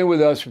back in with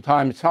us from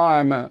time to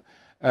time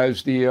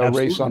as the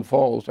race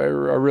unfolds. I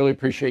really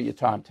appreciate your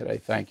time today.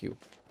 Thank you.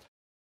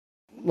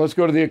 Let's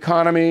go to the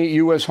economy.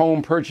 U.S.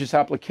 home purchase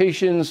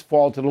applications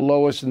fall to the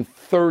lowest in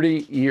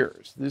 30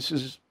 years.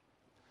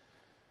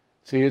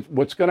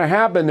 What's going to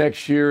happen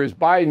next year is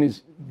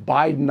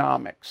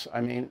Bidenomics.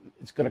 I mean,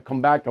 it's going to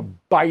come back to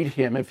bite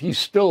him if he's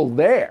still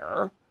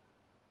there,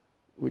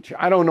 which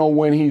I don't know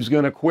when he's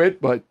going to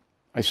quit, but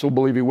I still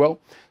believe he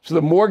will. So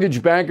the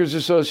Mortgage Bankers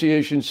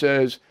Association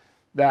says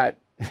that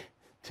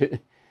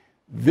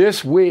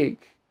this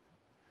week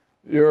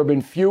there have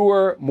been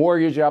fewer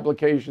mortgage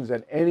applications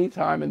at any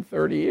time in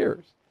 30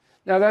 years.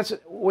 Now,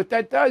 what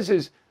that does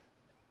is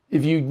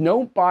if you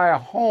don't buy a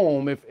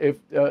home, if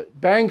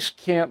banks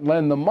can't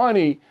lend the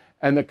money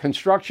and the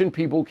construction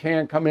people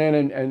can't come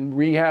in and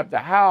rehab the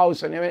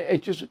house, and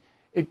it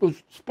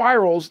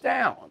spirals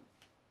down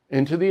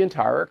into the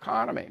entire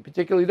economy,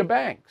 particularly the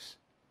banks.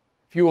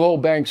 If you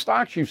hold bank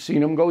stocks, you've seen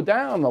them go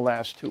down the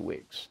last 2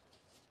 weeks.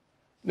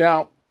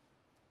 Now,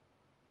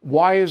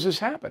 why is this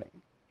happening?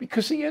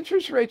 Because the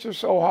interest rates are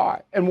so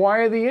high. And why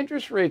are the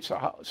interest rates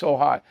so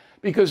high?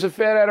 Because the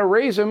Fed had to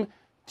raise them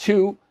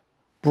to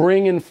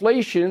bring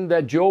inflation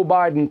that Joe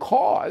Biden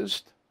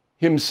caused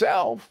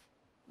himself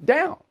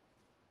down.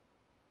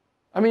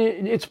 I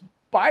mean,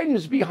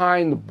 Biden's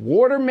behind the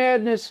border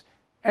madness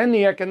and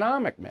the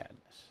economic madness.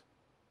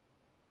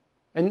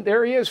 And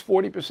there he is,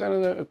 40%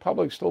 of the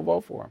public still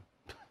vote for him.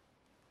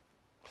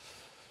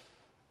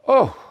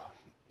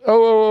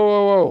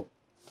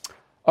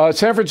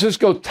 San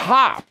Francisco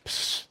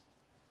tops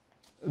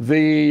the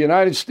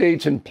United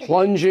States in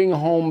plunging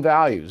home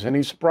values.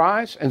 Any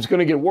surprise? And it's going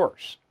to get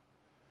worse.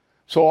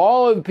 So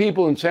all of the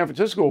people in San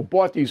Francisco who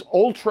bought these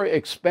ultra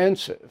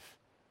expensive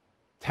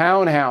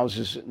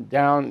townhouses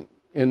down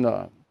in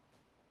the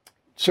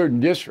certain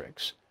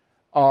districts,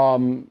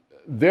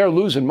 they're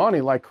losing money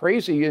like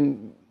crazy,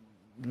 and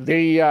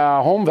the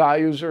home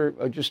values are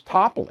just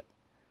toppling.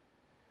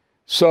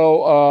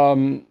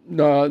 So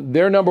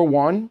they're number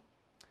one.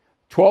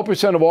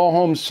 12% of all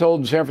homes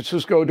sold in San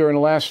Francisco during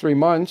the last 3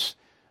 months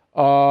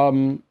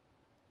were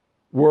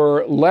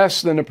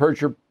less than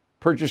the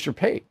purchaser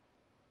paid.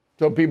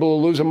 So people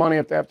are losing money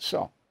if they have to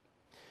sell.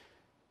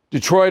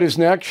 Detroit is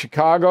next,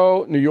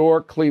 Chicago, New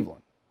York,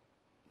 Cleveland.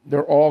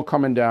 They're all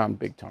coming down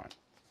big time.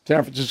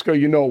 San Francisco,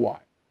 you know why.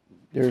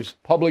 There's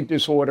public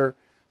disorder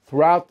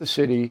throughout the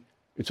city.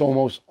 It's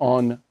almost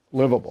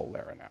unlivable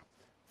there now.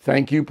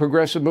 Thank you,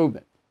 Progressive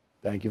Movement.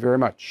 Thank you very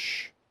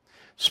much.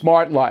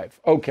 Smart Life.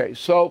 Okay,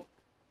 so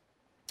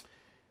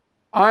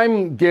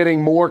I'm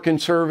getting more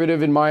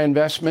conservative in my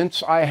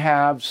investments. I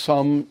have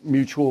some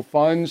mutual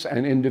funds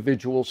and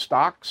individual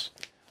stocks.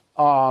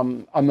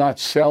 I'm not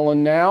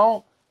selling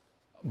now,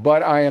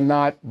 but I am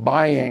not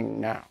buying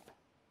now.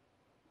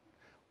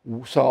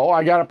 So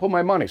I got to put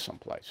my money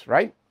someplace,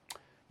 right?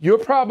 You're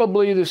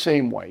probably the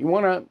same way. You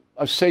want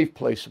a safe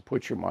place to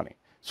put your money.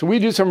 So we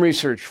did some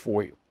research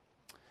for you.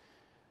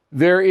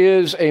 There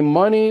is a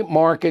money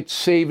market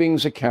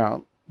savings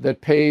account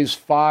that pays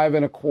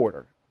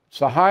 5.25%. It's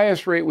the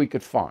highest rate we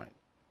could find,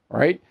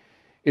 right?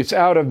 It's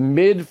out of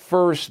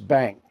MidFirst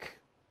Bank,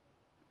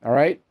 all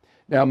right?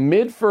 Now,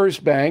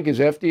 MidFirst Bank is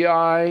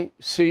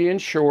FDIC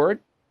insured,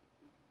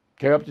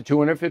 okay, up to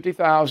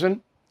 $250,000,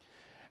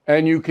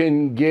 and you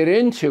can get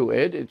into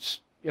it. It's,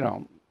 you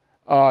don't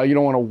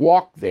want to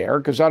walk there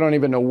because I don't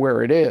even know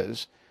where it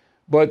is,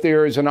 but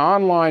there is an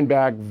online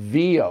bank,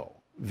 VO,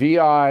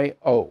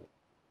 V-I-O,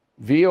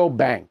 VO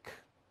Bank,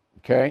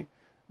 okay,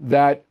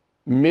 that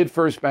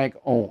MidFirst Bank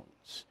owns,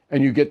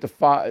 and you get the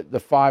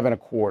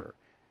 5.25%.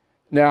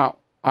 Now,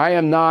 I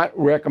am not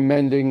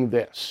recommending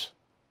this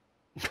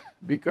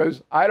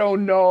because I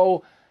don't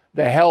know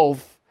the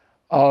health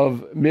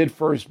of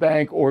MidFirst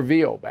Bank or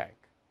VO Bank.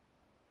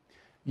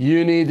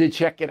 You need to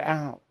check it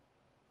out,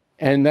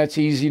 and that's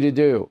easy to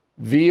do.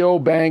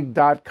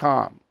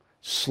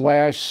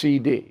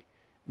 vobank.com/CD.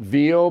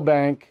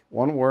 VOBank,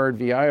 one word,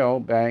 VIO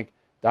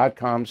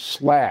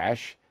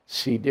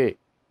bank.com/CD.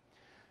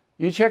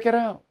 You check it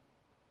out.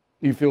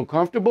 You feel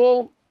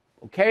comfortable?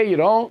 Okay, you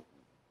don't?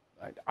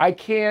 I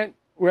can't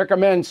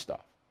recommend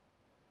stuff.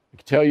 I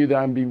can tell you that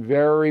I'm being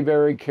very,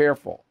 very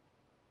careful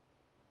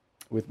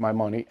with my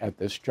money at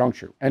this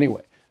juncture.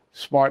 Anyway,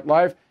 Smart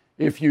Life.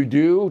 If you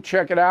do,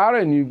 check it out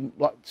and you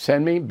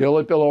send me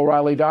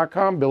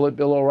bill@BillO'Reilly.com,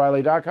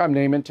 bill@BillO'Reilly.com,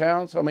 name and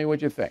town. Tell me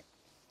what you think.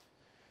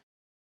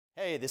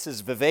 Hey, this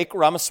is Vivek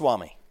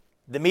Ramaswamy.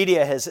 The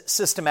media has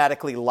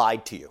systematically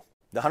lied to you.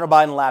 The Hunter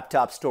Biden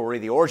laptop story,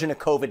 the origin of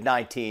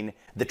COVID-19,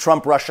 the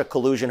Trump-Russia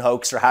collusion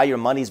hoax, or how your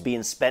money's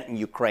being spent in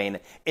Ukraine.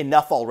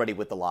 Enough already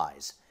with the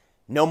lies.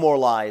 No more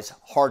lies,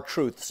 hard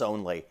truths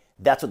only.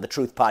 That's what the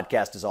Truth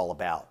Podcast is all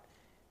about.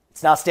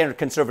 It's not standard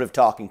conservative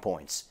talking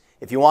points.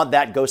 If you want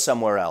that, go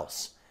somewhere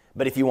else.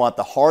 But if you want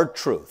the hard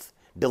truth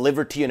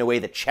delivered to you in a way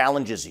that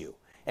challenges you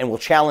and will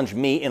challenge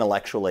me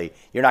intellectually,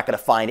 you're not going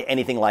to find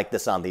anything like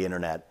this on the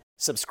internet.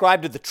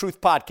 Subscribe to the Truth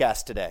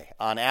Podcast today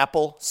on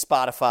Apple,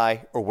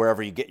 Spotify, or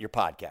wherever you get your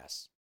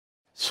podcasts.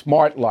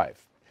 Smart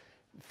Life.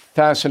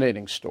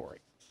 Fascinating story.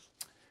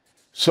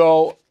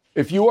 So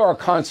if you are a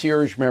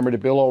concierge member to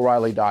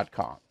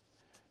BillO'Reilly.com,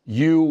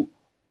 you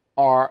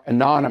are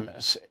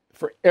anonymous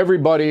for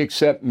everybody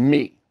except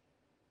me.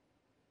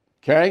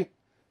 Okay?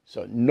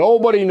 So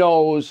nobody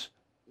knows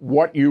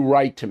what you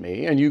write to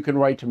me, and you can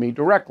write to me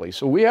directly.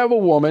 So we have a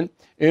woman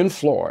in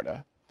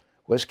Florida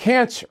who has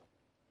cancer.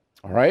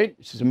 All right?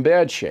 She's in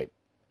bad shape.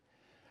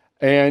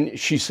 And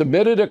she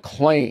submitted a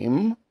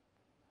claim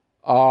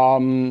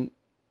for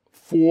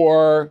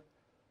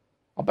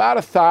about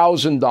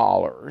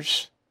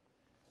 $1,000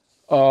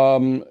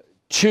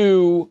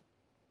 to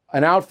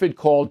an outfit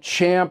called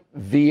Champ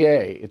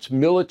VA. It's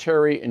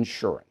military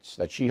insurance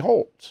that she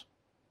holds.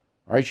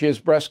 All right? She has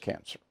breast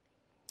cancer.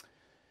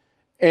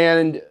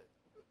 And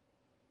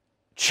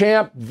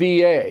Champ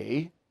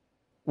VA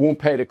won't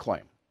pay the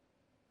claim.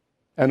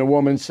 And the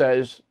woman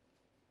says,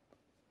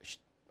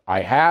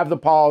 I have the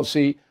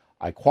policy,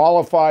 I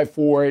qualify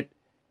for it,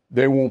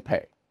 they won't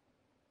pay.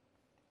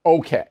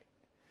 Okay,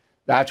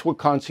 that's what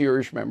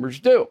concierge members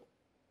do.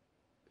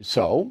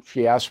 So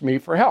she asked me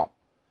for help.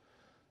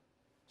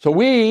 So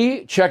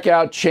we check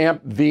out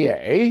Champ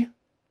VA,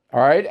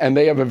 all right, and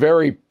they have a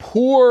very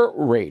poor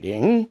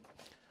rating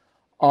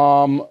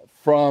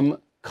from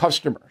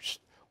customers,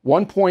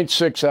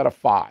 1.6 out of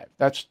 5.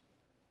 That's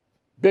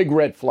big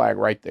red flag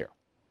right there.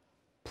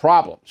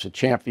 Problems at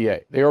Champ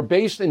VA. They are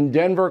based in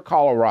Denver,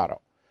 Colorado.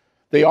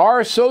 They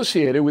are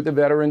associated with the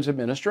Veterans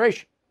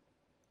Administration.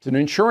 It's an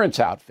insurance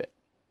outfit,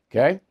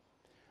 okay?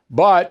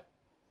 But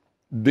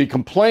the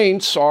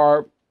complaints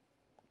are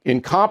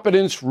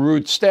incompetence,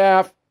 rude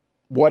staff,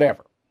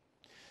 whatever.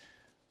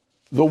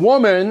 the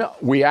woman,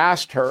 we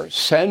asked her,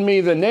 send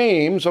me the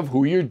names of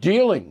who you're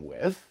dealing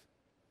with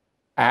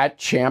at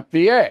Champ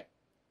VA.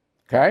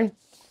 Okay?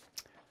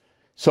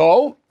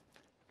 So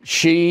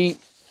she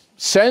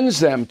sends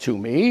them to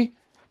me,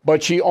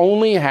 but she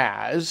only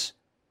has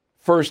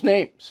first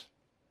names.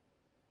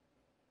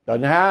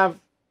 Doesn't have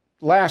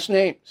last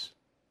names.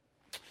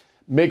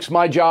 Makes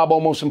my job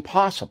almost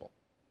impossible.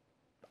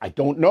 I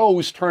don't know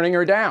who's turning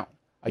her down.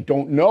 I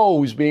don't know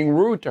who's being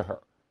rude to her.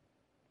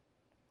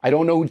 I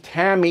don't know who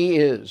Tammy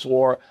is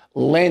or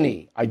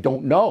Lenny. I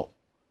don't know.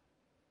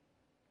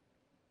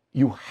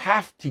 You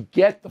have to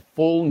get the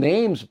full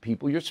names of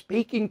people you're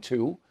speaking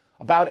to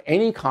about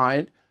any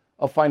kind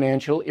of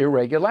financial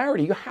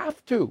irregularity. You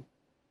have to.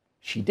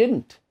 She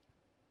didn't.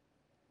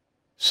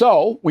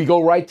 So we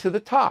go right to the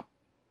top.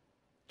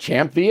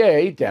 Champ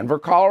VA, Denver,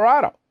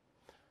 Colorado.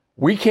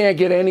 We can't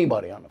get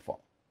anybody on the phone.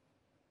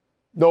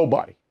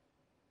 Nobody.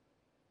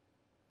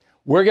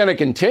 We're going to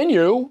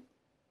continue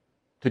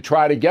to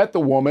try to get the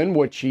woman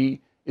what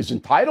she is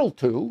entitled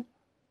to.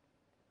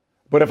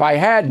 But if I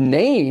had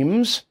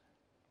names,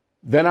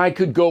 then I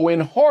could go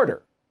in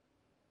harder.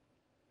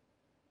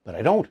 But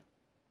I don't.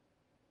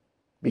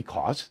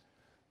 Because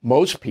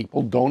most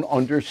people don't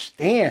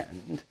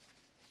understand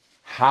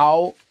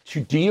how to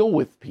deal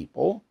with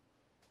people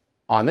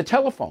on the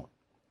telephone.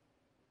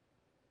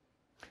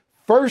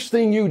 First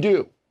thing you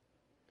do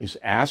is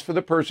ask for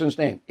the person's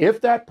name. If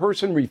that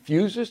person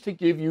refuses to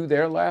give you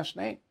their last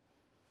name,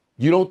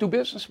 you don't do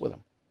business with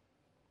them.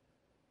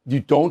 You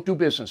don't do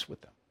business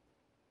with them.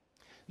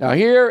 Now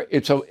here,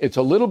 it's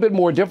a little bit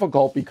more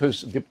difficult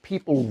because the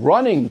people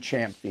running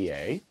Champ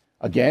VA,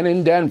 again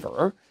in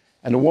Denver,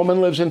 and the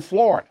woman lives in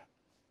Florida,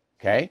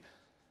 okay?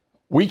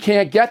 We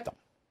can't get them,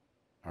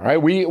 all right?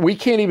 We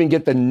can't even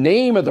get the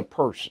name of the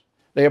person.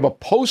 They have a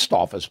post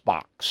office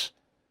box,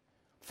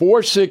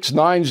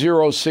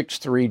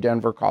 469063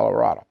 Denver,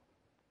 Colorado.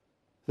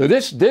 So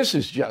this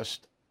is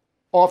just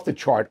off the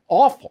chart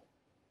awful.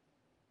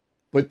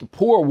 But the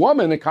poor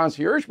woman, the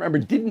concierge member,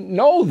 didn't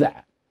know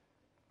that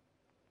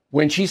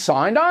when she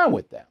signed on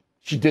with them.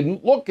 She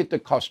didn't look at the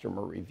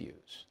customer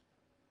reviews.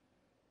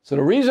 So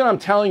the reason I'm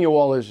telling you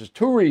all this is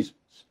two reasons.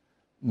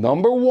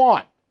 Number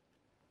one,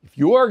 if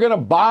you are going to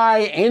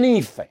buy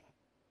anything,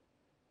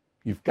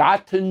 you've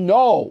got to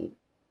know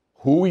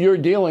who you're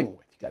dealing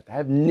with. You've got to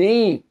have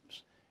names.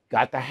 You've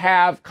got to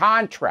have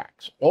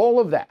contracts, all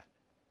of that.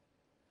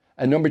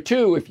 And number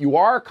two, if you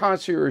are a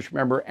concierge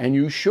member, and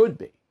you should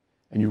be,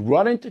 and you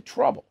run into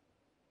trouble,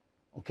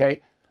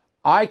 okay,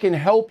 I can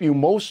help you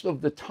most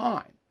of the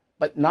time,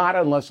 but not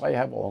unless I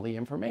have all the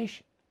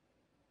information.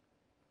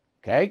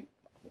 Okay?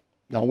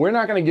 Now, we're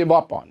not going to give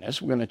up on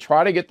this. We're going to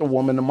try to get the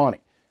woman the money.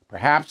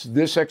 Perhaps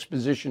this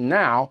exposition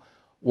now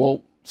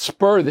will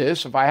spur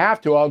this. If I have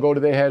to, I'll go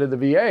to the head of the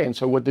VA and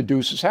say, what the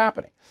deuce is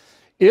happening?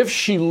 If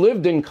she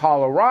lived in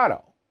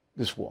Colorado,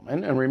 this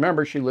woman, and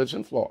remember she lives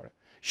in Florida,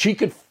 she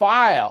could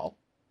file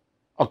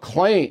a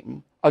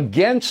claim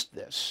against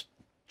this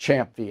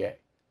Champ VA,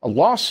 a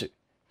lawsuit,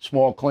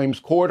 small claims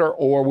court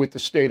or with the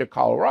state of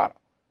Colorado.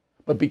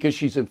 But because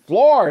she's in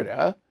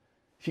Florida,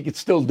 she could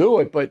still do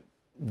it, but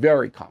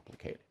very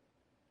complicated.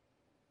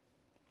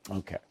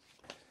 Okay.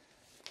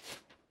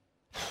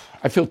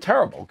 I feel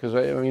terrible because,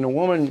 I mean, a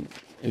woman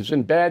is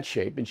in bad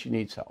shape and she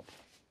needs help.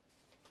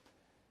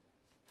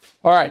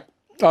 All right.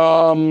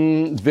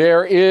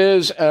 There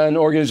is an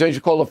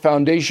organization called the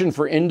Foundation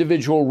for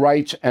Individual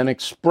Rights and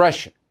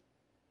Expression.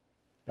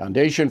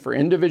 Foundation for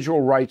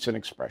Individual Rights and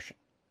Expression,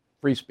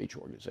 free speech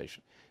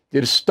organization,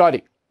 did a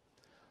study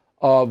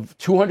of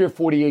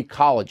 248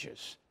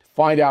 colleges to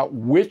find out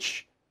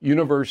which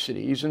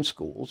universities and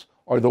schools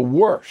are the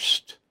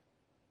worst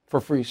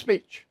for free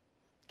speech.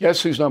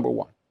 Guess who's number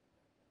one?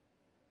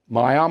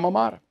 My alma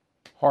mater,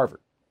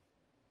 Harvard.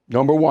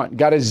 Number one.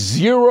 Got a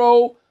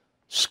 0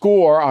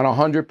 score on a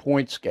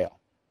 100-point scale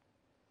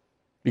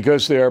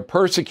because they're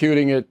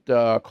persecuting at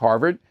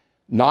Harvard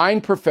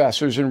 9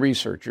 professors and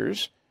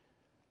researchers,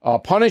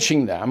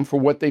 punishing them for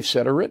what they've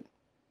said or written.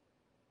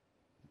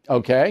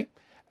 Okay?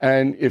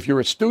 And if you're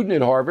a student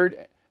at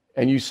Harvard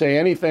and you say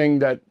anything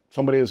that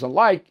somebody doesn't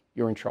like,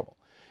 you're in trouble.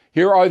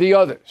 Here are the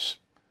others.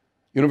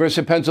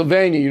 University of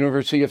Pennsylvania,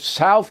 University of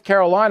South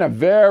Carolina,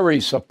 very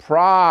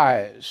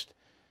surprised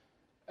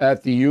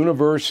at the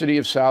University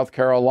of South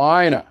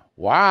Carolina.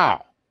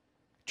 Wow.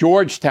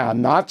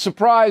 Georgetown, not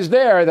surprised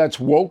there. That's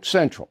woke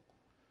central.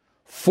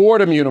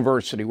 Fordham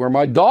University, where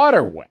my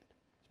daughter went,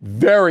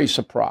 very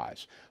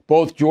surprised.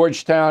 Both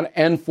Georgetown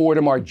and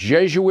Fordham are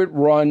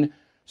Jesuit-run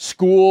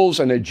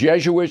schools, and the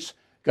Jesuits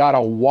got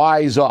to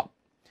wise up.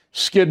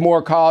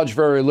 Skidmore College,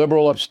 very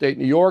liberal, upstate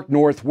New York.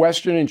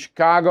 Northwestern in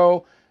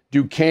Chicago.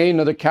 Duquesne,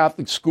 another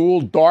Catholic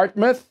school.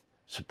 Dartmouth,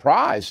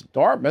 surprised,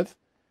 Dartmouth.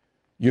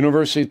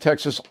 University of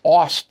Texas,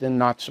 Austin,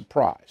 not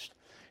surprised.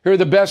 Here are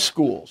the best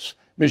schools.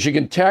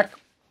 Michigan Tech,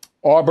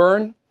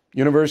 Auburn,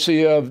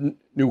 University of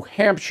New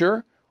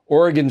Hampshire,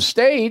 Oregon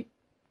State,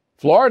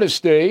 Florida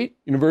State,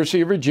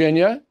 University of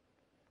Virginia,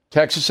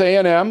 Texas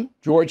A&M,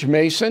 George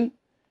Mason,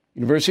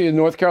 University of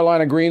North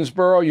Carolina,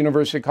 Greensboro,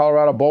 University of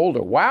Colorado,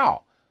 Boulder.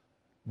 Wow.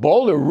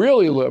 Boulder,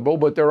 really liberal,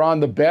 but they're on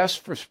the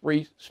best for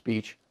free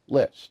speech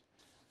list.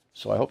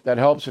 So I hope that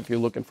helps if you're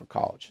looking for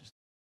colleges.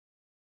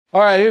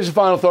 All right, here's the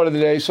final thought of the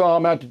day. So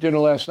I'm out to dinner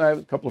last night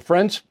with a couple of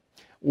friends.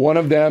 One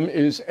of them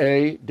is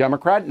a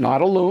Democrat,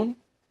 not a loon.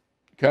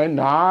 Okay,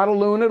 not a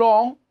loon at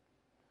all.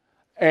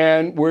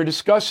 And we're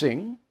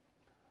discussing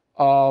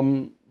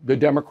the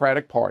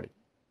Democratic Party.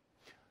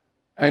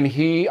 And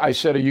I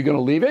said, are you going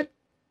to leave it?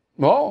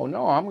 No,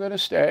 I'm going to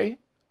stay.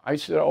 I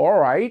said, all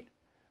right,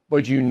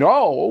 but you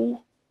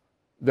know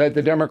that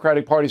the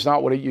Democratic Party is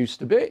not what it used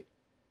to be.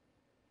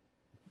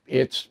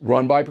 It's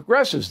run by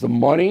progressives. The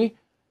money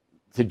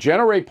to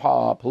generate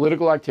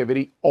political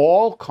activity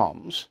all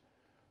comes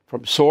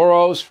from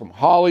Soros, from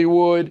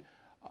Hollywood,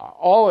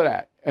 all of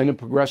that. And the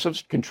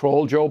progressives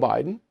control Joe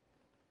Biden.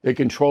 They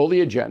control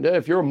the agenda.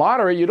 If you're a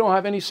moderate, you don't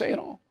have any say at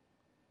all.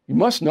 You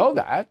must know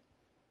that.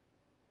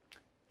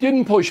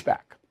 Didn't push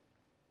back.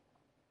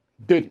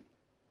 Didn't.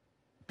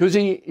 Because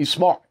he's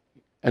smart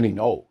and he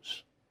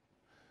knows.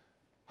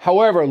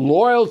 However,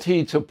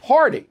 loyalty to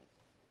party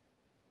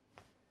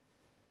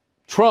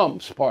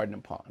trumps, pardon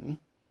the pun,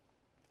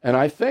 and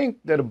I think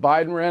that if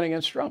Biden ran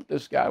against Trump,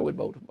 this guy would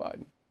vote for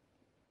Biden.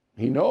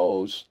 He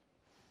knows,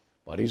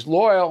 but he's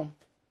loyal.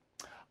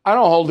 I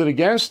don't hold it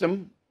against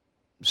him.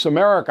 It's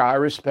America. I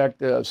respect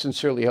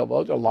sincerely held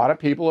votes. A lot of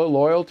people are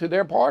loyal to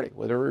their party,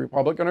 whether a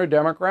Republican or a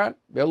Democrat,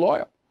 they're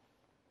loyal.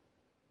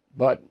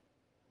 But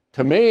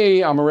to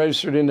me, I'm a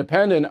registered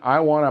independent. I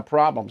want a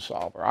problem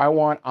solver. I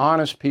want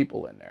honest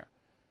people in there.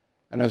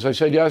 And as I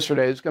said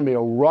yesterday, it's going to be a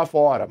rough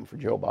autumn for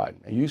Joe Biden.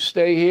 And you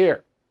stay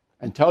here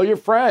and tell your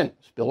friends.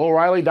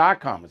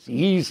 BillO'Reilly.com. It's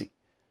easy.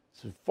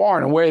 It's far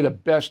and away the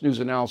best news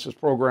analysis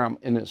program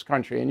in this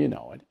country, and you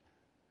know it.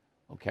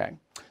 Okay.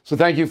 So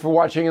thank you for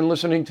watching and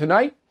listening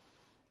tonight.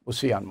 We'll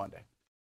see you on Monday.